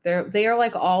kids. They are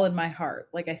like all in my heart.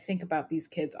 Like I think about these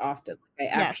kids often. Like,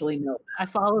 I actually know them. I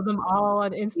follow them all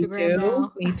on Instagram.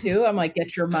 Me too. I'm like,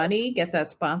 get your money, get that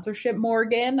sponsorship,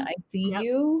 Morgan. I see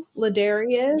you,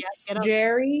 Ladarius,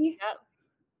 Jerry. Yep.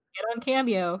 Get on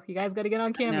Cameo. You guys got to get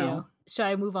on Cameo. Should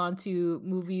I move on to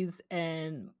movies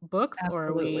and books?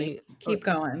 Absolutely. Keep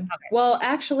going. Okay. Well,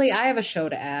 actually, I have a show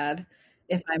to add,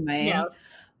 if I may. Yeah.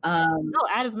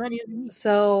 Add as many as you need.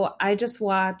 So I just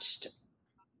watched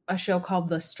a show called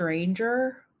The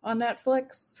Stranger on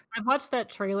Netflix. I've watched that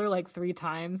trailer like 3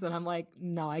 times and I'm like,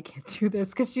 no, I can't do this,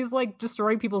 because she's like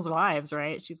destroying people's lives,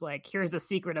 right? She's like, here's a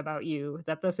secret about you. Is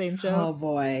that the same show? Oh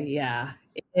boy, yeah.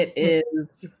 It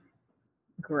is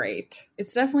great.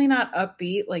 It's definitely not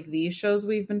upbeat like these shows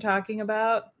we've been talking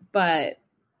about, but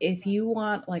if you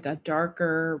want like a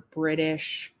darker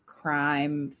British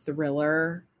crime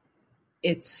thriller,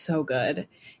 it's so good.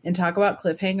 And talk about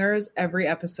cliffhangers, every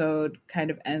episode kind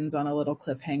of ends on a little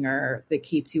cliffhanger that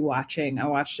keeps you watching. I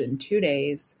watched it in 2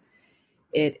 days.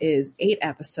 It is 8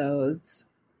 episodes.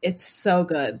 It's so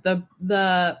good.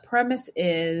 The premise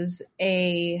is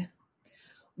a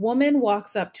woman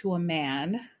walks up to a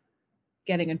man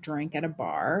getting a drink at a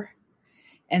bar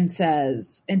and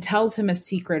tells him a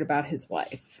secret about his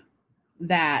wife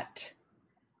that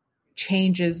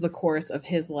changes the course of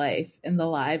his life and the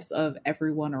lives of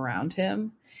everyone around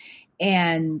him.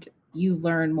 And you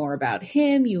learn more about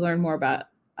him, you learn more about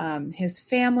his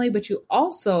family, but you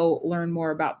also learn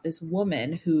more about this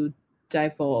woman who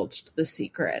divulged the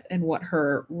secret and what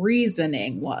her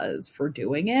reasoning was for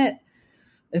doing it.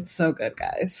 It's so good,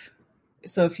 guys.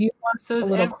 So if you want a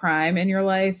little crime in your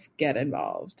life, get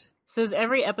involved. So is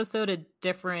every episode a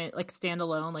different, like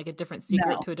standalone, like a different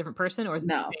secret to a different person, or is it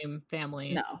the same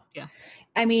family? No. Yeah.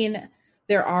 I mean,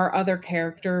 there are other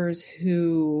characters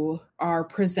who are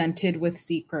presented with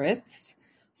secrets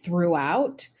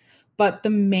throughout, but the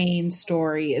main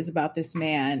story is about this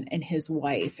man and his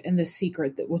wife and the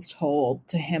secret that was told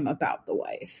to him about the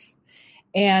wife.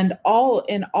 And all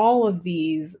of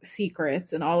these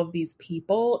secrets and all of these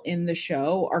people in the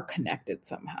show are connected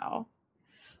somehow.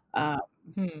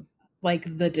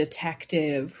 Like the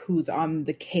detective who's on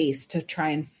the case to try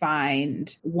and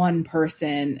find one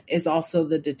person is also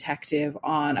the detective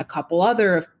on a couple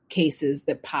other cases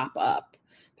that pop up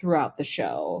throughout the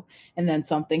show. And then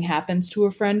something happens to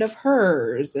a friend of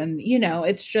hers. And,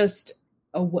 it's just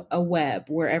a web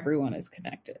where everyone is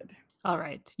connected. All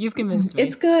right. You've convinced me.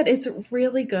 It's good. It's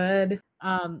really good.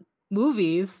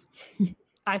 Movies.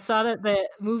 I saw that the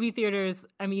movie theaters,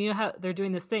 I mean, you know how they're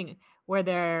doing this thing where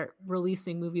they're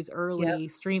releasing movies early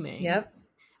streaming. Yep.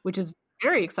 Which is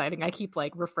very exciting. I keep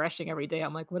like refreshing every day.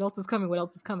 I'm like, what else is coming? What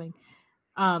else is coming?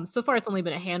 So far it's only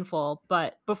been a handful,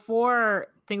 but before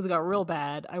things got real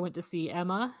bad, I went to see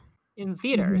Emma in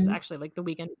theaters, actually, like the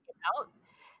weekend it came out.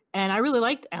 And I really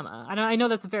liked Emma. I know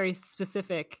that's a very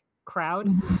specific crowd.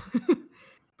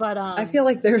 But I feel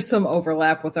like there's some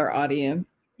overlap with our audience.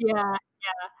 Yeah.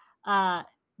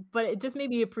 But it just made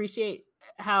me appreciate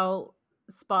how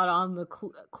spot on the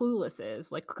Clueless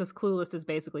is, like, because Clueless is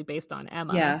basically based on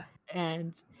Emma. Yeah.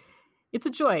 And it's a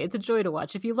joy to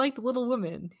watch. If you liked Little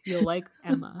Women, you'll like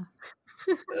Emma.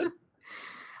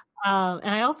 And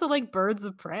I also like Birds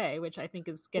of Prey, which I think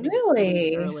is getting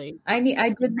released early. I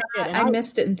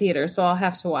missed it in theater, so I'll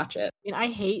have to watch it. I mean, I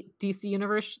hate DC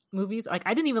Universe movies. Like,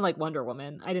 I didn't even like Wonder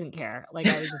Woman. I didn't care. Like,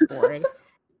 I was just bored.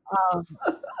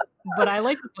 But I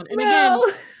like this one. And again,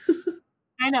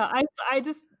 I know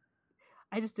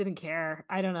I just didn't care.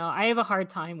 I don't know. I have a hard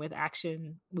time with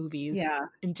action movies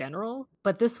in general.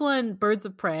 But this one, Birds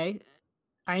of Prey,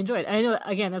 I enjoyed. I know,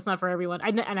 again, that's not for everyone.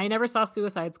 I never saw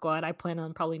Suicide Squad. I plan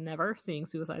on probably never seeing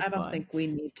Suicide Squad. I don't think we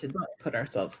need to put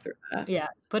ourselves through that. Yeah,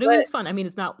 but it was fun. I mean,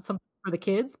 it's not something for the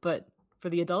kids, but for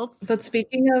the adults. But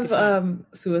speaking of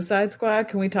Suicide Squad,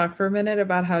 can we talk for a minute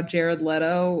about how Jared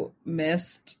Leto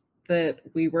missed that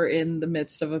we were in the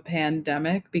midst of a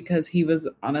pandemic because he was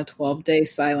on a 12-day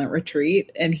silent retreat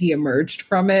and he emerged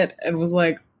from it and was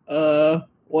like,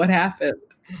 what happened?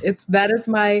 That is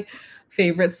my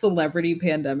favorite celebrity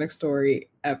pandemic story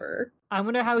ever. I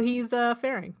wonder how he's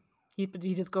faring. Did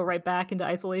he just go right back into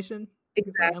isolation?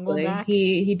 Exactly.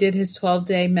 He did his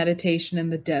 12-day meditation in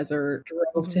the desert,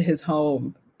 drove to his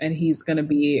home, and he's going to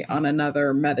be on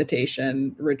another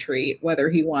meditation retreat, whether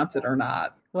he wants it or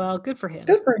not. Well, good for him.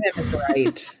 Good for him is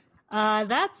right.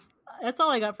 That's all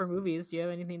I got for movies. Do you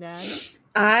have anything to add?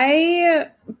 I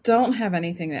don't have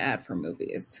anything to add for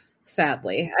movies,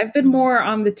 sadly. I've been more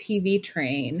on the TV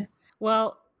train.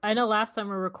 Well, I know last time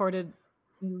we recorded,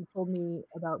 you told me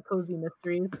about Cozy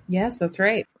Mysteries. Yes, that's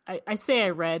right. I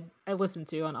listened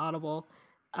to on Audible,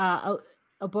 a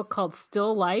book called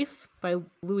Still Life by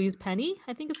Louise Penny,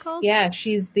 I think it's called. Yeah,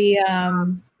 she's the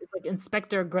it's like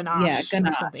Inspector Grenache. Yeah, Grenache.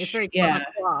 Or something. It's very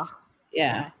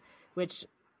Yeah. Which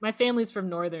my family's from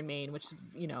northern Maine, which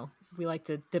we like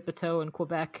to dip a toe in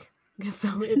Quebec.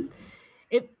 So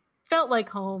it felt like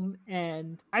home,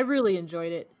 and I really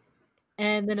enjoyed it.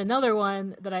 And then another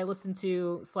one that I listened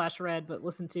to /read, but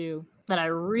listened to, that I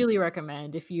really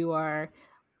recommend if you are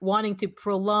wanting to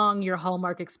prolong your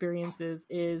Hallmark experiences,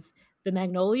 is The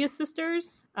Magnolia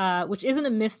Sisters, which isn't a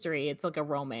mystery. It's like a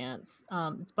romance.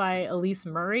 It's by Elise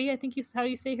Murray, I think is how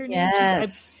you say her name.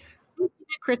 Yes.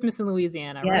 Christmas in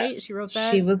Louisiana, right? She wrote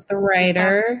that. She was the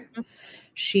writer.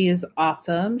 She is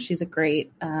awesome. She's a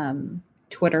great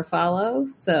Twitter follow.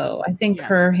 So I think Yeah.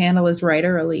 her handle is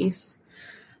Writer Elise.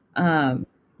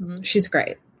 She's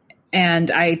great. And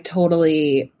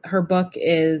her book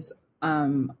is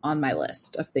on my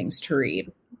list of things to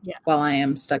read while I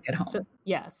am stuck at home.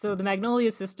 So the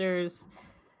Magnolia Sisters,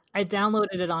 I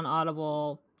downloaded it on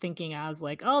Audible thinking I was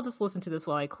like, oh, I'll just listen to this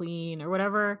while I clean or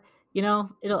whatever,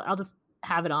 I'll just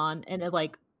have it on. And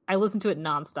I listened to it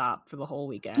nonstop for the whole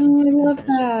weekend. Oh, I love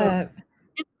that. So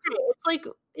it's great.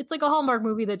 It's like a Hallmark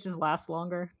movie that just lasts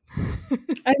longer.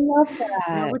 I love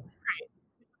that. Which is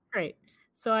great.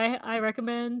 So I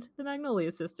recommend the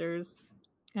Magnolia Sisters.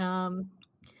 And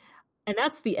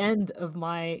that's the end of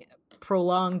my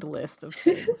prolonged list of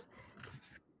things.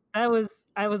 I was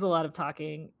a lot of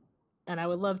talking, and I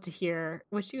would love to hear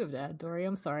what you have to add, Dory.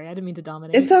 I'm sorry, I didn't mean to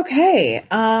dominate. It's okay.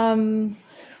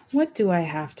 What do I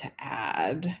have to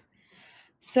add?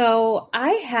 So I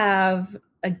have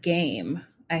a game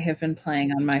I have been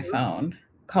playing on my phone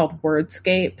called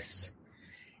Wordscapes,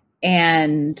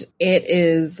 and it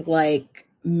is like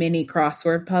mini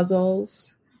crossword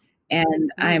puzzles,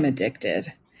 and I'm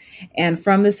addicted. And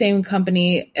from the same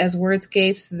company as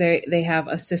Wordscapes, they have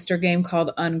a sister game called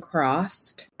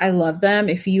Uncrossed. I love them.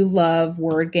 If you love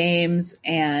word games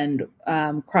and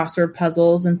crossword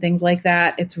puzzles and things like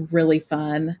that, it's really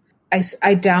fun. I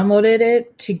downloaded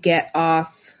it to get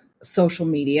off social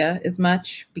media as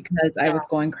much because I was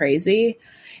going crazy.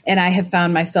 And I have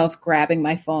found myself grabbing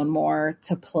my phone more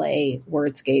to play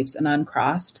Wordscapes and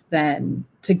Uncrossed than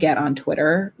to get on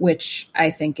Twitter, which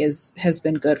I think has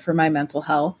been good for my mental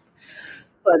health.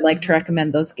 So I'd like to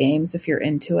recommend those games if you're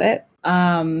into it.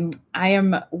 I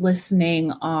am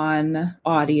listening on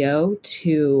audio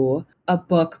to a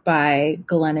book by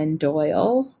Glennon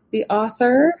Doyle, the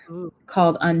author,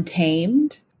 called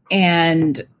Untamed.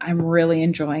 And I'm really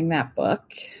enjoying that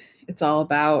book.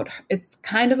 It's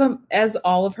kind of as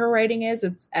all of her writing is,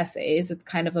 it's essays. It's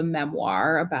kind of a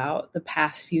memoir about the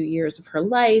past few years of her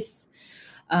life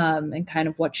and kind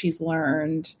of what she's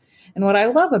learned. And what I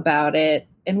love about it,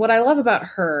 and what I love about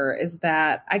her, is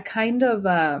that I kind of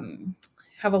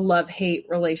have a love-hate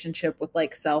relationship with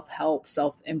like self-help,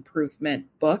 self-improvement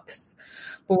books.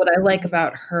 But what I like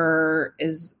about her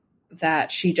is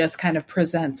that she just kind of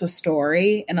presents a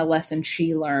story and a lesson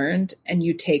she learned, and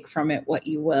you take from it what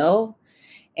you will.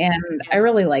 And I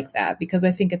really like that because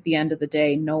I think at the end of the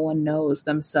day, no one knows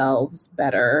themselves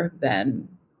better than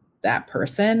that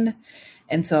person.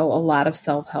 And so a lot of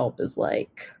self-help is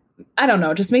like, I don't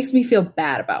know, it just makes me feel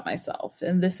bad about myself.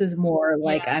 And this is more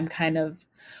like I'm kind of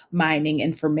mining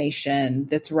information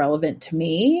that's relevant to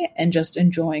me and just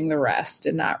enjoying the rest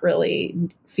and not really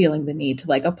feeling the need to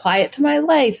like apply it to my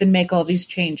life and make all these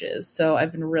changes. So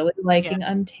I've been really liking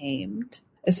Untamed.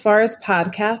 As far as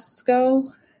podcasts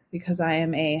go, because I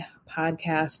am a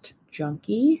podcast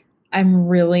junkie, I'm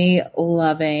really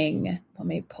loving, let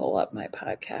me pull up my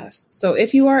podcast. So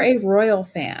if you are a Royal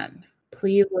fan,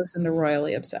 please listen to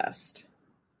Royally Obsessed.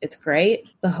 It's great.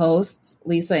 The hosts,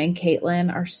 Lisa and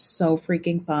Caitlin, are so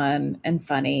freaking fun and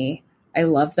funny. I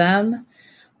love them.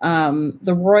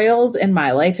 The royals in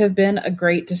my life have been a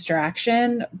great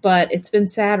distraction, but it's been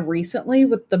sad recently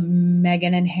with the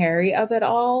Meghan and Harry of it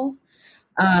all.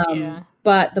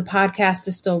 But the podcast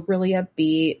is still really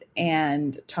upbeat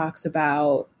and talks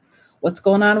about what's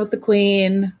going on with the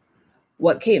Queen,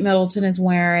 what Kate Middleton is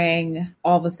wearing,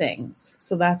 all the things.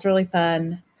 So that's really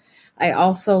fun. I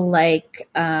also like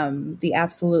the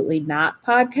Absolutely Not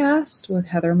podcast with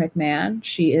Heather McMahon.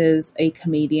 She is a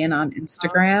comedian on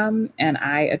Instagram, and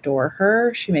I adore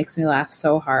her. She makes me laugh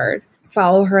so hard.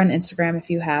 Follow her on Instagram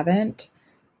if you haven't.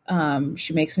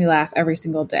 She makes me laugh every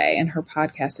single day, and her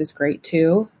podcast is great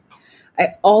too.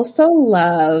 I also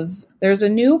love, there's a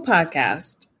new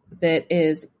podcast that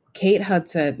is Kate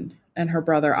Hudson and her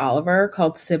brother Oliver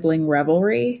called Sibling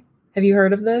Revelry. Have you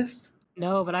heard of this?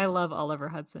 No, but I love Oliver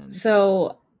Hudson.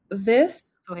 So this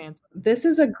so handsome. This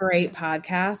is a great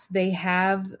podcast.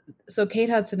 So Kate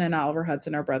Hudson and Oliver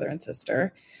Hudson are brother and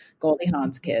sister, Goldie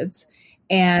Hawn's kids.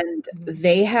 And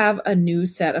they have a new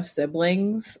set of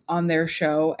siblings on their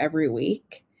show every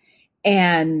week.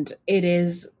 And it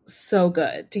is so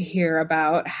good to hear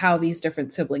about how these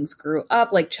different siblings grew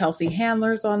up. Like Chelsea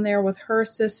Handler's on there with her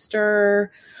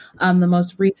sister. The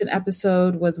most recent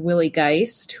episode was Willie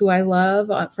Geist, who I love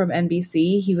from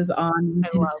NBC. He was on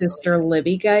with his sister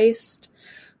Libby Geist,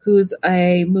 who's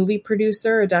a movie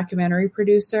producer, a documentary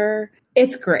producer.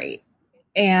 It's great.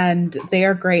 And they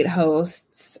are great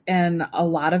hosts. And a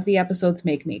lot of the episodes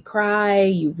make me cry.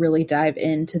 You really dive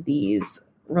into these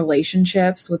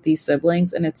relationships with these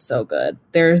siblings, and it's so good.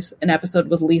 There's an episode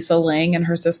with Lisa Lang and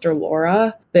her sister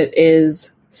Laura that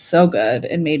is so good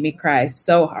and made me cry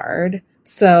so hard.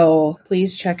 So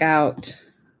please check out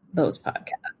those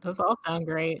podcasts. Those all sound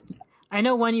great. I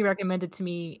know one you recommended to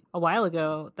me a while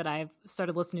ago that I've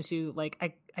started listening to. Like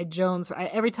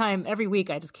every week,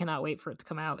 I just cannot wait for it to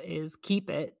come out. Is Keep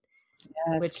It?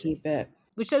 Yes, Keep It.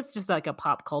 Which is just like a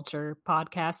pop culture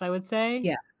podcast, I would say.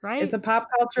 Yeah, right. It's a pop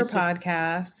culture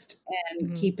podcast,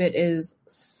 and Keep It is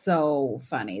so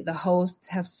funny. The hosts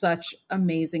have such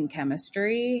amazing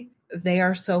chemistry. They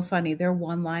are so funny. Their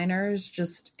one-liners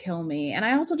just kill me. And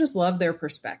I also just love their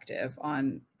perspective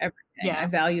on everything. Yeah. I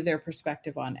value their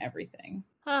perspective on everything.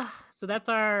 So that's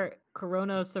our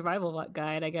Corona survival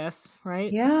guide, I guess,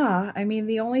 right? Yeah. I mean,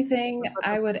 the only thing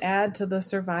I would add to the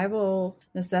survival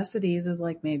necessities is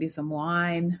like maybe some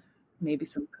wine, maybe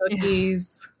some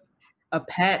cookies, a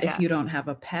pet if you don't have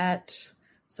a pet,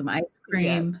 some ice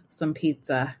cream, some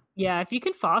pizza. Yeah, if you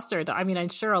can foster, I mean, I'm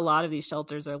sure a lot of these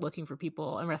shelters are looking for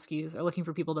people, and rescues are looking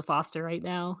for people to foster right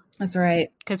now. That's right.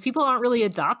 Because people aren't really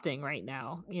adopting right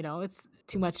now. You know, it's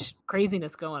too much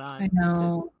craziness going on. I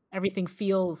know. Nothing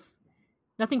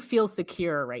feels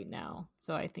secure right now.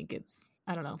 So I think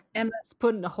I don't know. And it's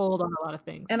putting a hold on a lot of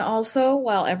things. And also,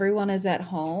 while everyone is at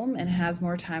home and has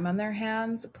more time on their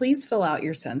hands, please fill out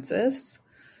your census.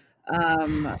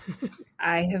 I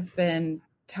have been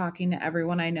talking to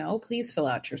everyone I know, please fill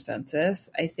out your census.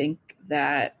 I think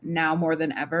that now more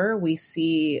than ever, we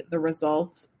see the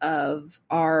results of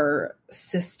our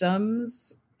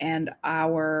systems and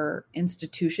our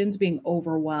institutions being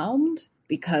overwhelmed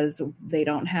because they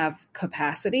don't have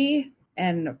capacity.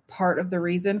 And part of the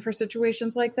reason for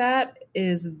situations like that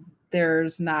is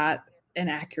there's not an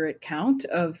accurate count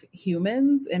of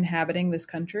humans inhabiting this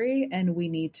country, and we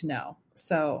need to know.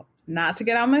 So, not to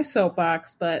get on my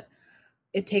soapbox, but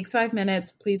it takes 5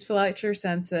 minutes. Please fill out your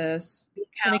census.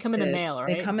 And they come in the mail,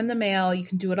 right? They come in the mail. You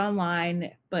can do it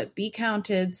online, but be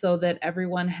counted so that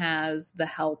everyone has the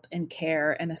help and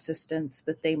care and assistance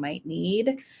that they might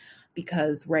need.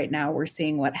 Because right now we're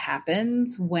seeing what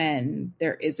happens when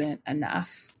there isn't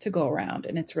enough to go around.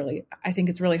 And I think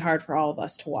it's really hard for all of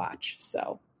us to watch.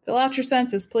 So fill out your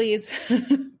census, please. Do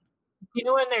you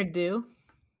know when they're due?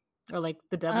 Or like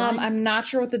the deadline? I'm not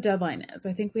sure what the deadline is.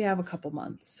 I think we have a couple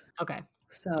months. Okay.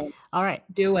 So all right,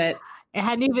 do it. It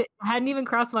hadn't even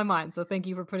crossed my mind. So thank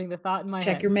you for putting the thought in my head.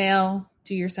 Check your mail,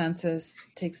 do your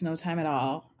census. Takes no time at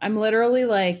all. I'm literally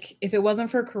like, if it wasn't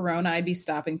for Corona, I'd be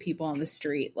stopping people on the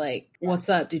street. Like, what's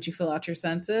up? Did you fill out your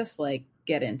census? Like,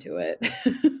 get into it.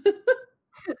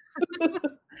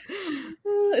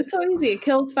 It's so easy. It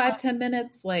kills 5-10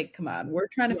 minutes. Like, come on. We're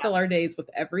trying to fill our days with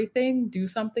everything. Do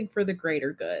something for the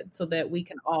greater good so that we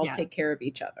can all take care of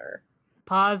each other.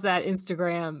 Pause that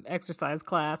Instagram exercise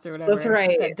class or whatever. That's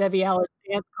right. That Debbie Allen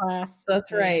dance class.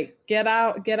 That's right. Get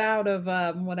out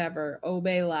of whatever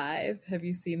Obey Live. Have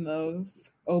you seen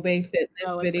those Obey Fitness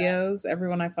videos?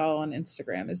 Everyone I follow on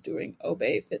Instagram is doing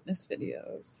Obey Fitness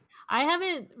videos. I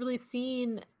haven't really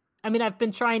seen. I mean, I've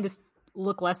been trying to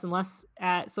look less and less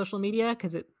at social media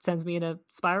because it sends me in a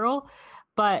spiral.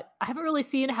 But I haven't really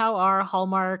seen how our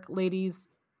Hallmark ladies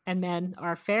and men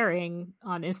are faring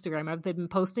on Instagram. Have they been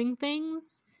posting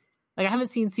things? Like, I haven't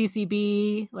seen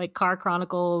CCB, like Car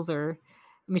Chronicles, or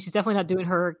I mean, she's definitely not doing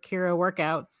her Kira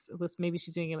workouts. At least maybe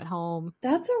she's doing them at home.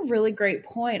 That's a really great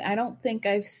point. I don't think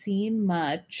I've seen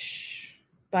much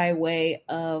by way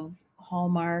of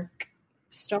Hallmark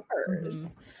stars.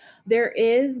 Mm-hmm. There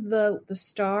is the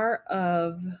star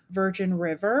of Virgin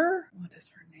River. What is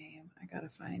her name? I gotta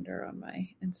find her on my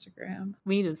Instagram.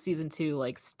 We need a season 2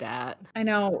 like stat. I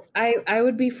know. I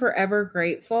would be forever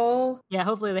grateful. Yeah,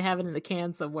 hopefully they have it in the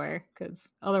can somewhere, because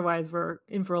otherwise we're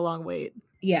in for a long wait.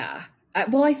 Yeah.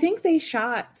 I think they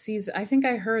shot I think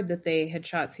I heard that they had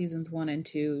shot seasons 1 and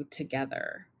 2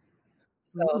 together.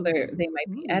 So they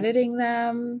might be editing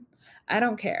them. I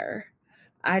don't care.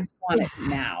 I just want it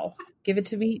now. Give it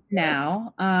to me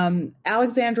now.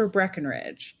 Alexandra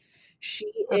Breckenridge. She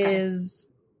is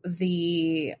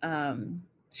she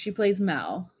plays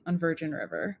Mel on Virgin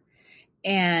River.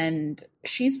 And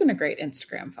she's been a great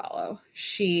Instagram follow.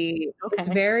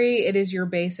 It is your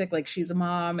basic, like, she's a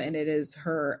mom and it is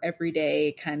her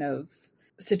everyday kind of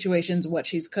situations, what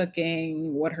she's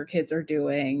cooking, what her kids are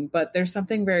doing. But there's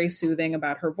something very soothing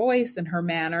about her voice and her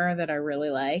manner that I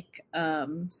really like.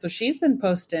 So she's been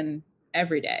posting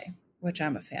every day, which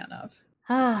I'm a fan of.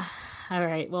 All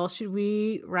right. Well, should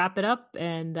we wrap it up?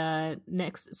 And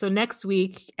next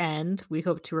weekend, we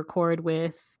hope to record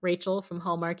with Rachel from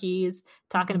Hallmarkies,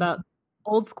 talking about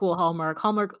old school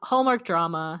Hallmark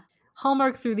drama.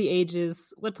 Hallmark through the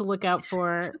ages, what to look out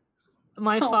for.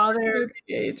 My Hallmark father, through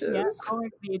the ages. yeah,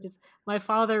 Hallmark through the ages. My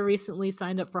father recently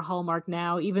signed up for Hallmark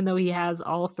Now, even though he has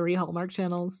all 3 Hallmark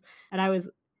channels. And I was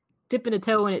dipping a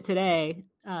toe in it today.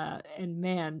 And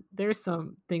man, there's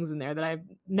some things in there that I've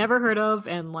never heard of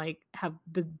and like have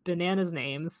bananas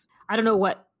names. I don't know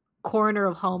what corner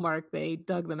of Hallmark they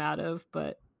dug them out of,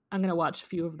 but I'm gonna watch a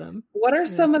few of them. What are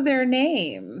some of their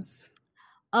names?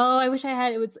 Oh, I wish I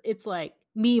had. It's like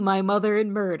Me, My Mother,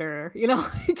 and Murder. You know,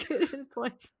 it's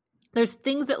like there's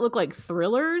things that look like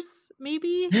thrillers,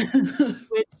 maybe,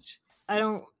 which I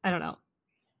don't know.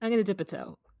 I'm gonna dip a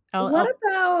toe.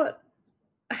 About?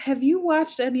 Have you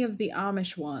watched any of the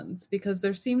Amish ones? Because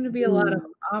there seem to be a lot of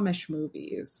Amish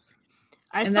movies.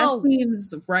 That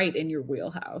seems right in your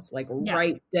wheelhouse, like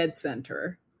right dead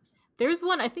center. There's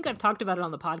one, I think I've talked about it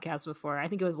on the podcast before. I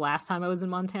think it was last time I was in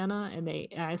Montana, and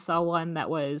I saw one that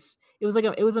was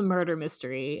a murder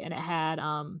mystery, and it had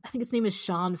I think his name is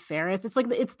Sean Ferris.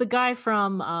 It's the guy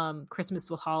from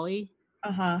Christmas with Holly.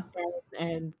 Uh-huh.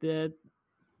 And the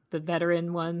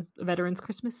veteran one, Veterans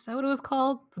Christmas, is that what it was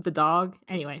called? With the dog?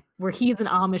 Anyway, where he's an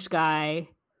Amish guy,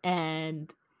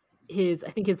 and I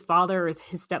think his father or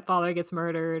his stepfather gets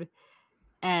murdered,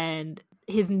 and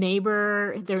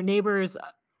their neighbors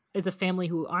is a family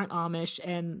who aren't Amish,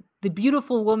 and the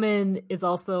beautiful woman is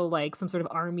also like some sort of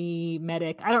army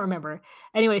medic. I don't remember.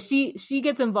 Anyway, she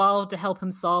gets involved to help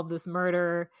him solve this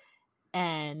murder,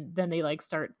 and then they like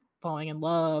start falling in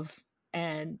love,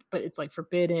 but it's like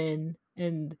forbidden,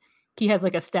 and he has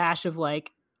like a stash of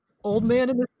like Old Man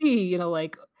in the Sea, you know,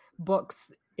 like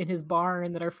books in his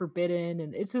barn that are forbidden,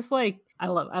 and it's just like I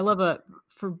love a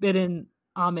forbidden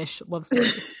Amish love story.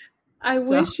 I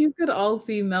wish you could all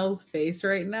see Mel's face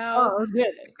right now. Oh, good.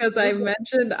 Because I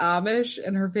mentioned Amish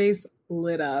and her face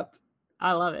lit up.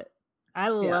 I love it. I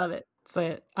love it. It's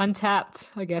an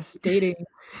untapped, I guess, dating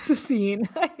scene.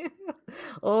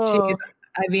 Jeez,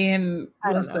 I mean,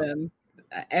 listen,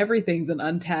 everything's an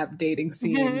untapped dating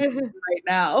scene right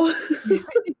now.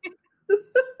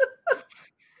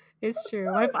 It's true.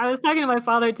 I was talking to my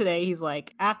father today. He's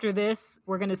like, after this,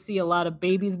 we're going to see a lot of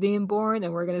babies being born,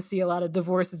 and we're going to see a lot of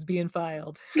divorces being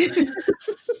filed. He's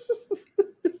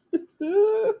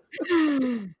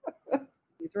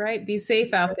right. Be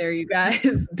safe out there, you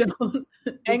guys. Don't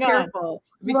hang careful.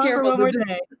 On. Be careful.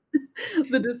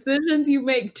 The decisions you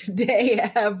make today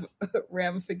have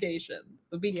ramifications.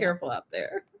 So be careful out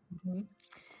there. Mm-hmm.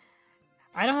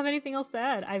 I don't have anything else to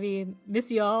add. I mean,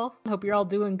 miss y'all. Hope you're all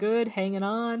doing good, hanging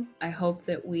on. I hope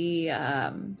that we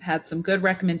had some good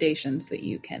recommendations that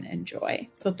you can enjoy.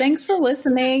 So thanks for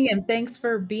listening, and thanks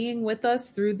for being with us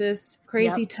through this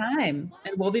crazy time.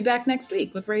 And we'll be back next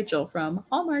week with Rachel from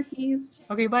Hallmarkies.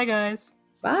 Okay, bye guys.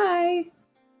 Bye.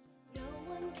 No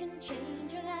one can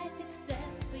change your life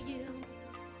except for you.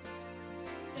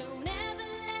 Don't ever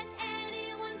let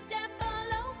anyone step all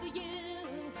over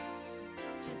you.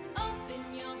 Just open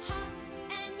your heart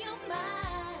and your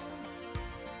mind.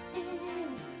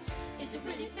 Is it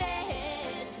really fair?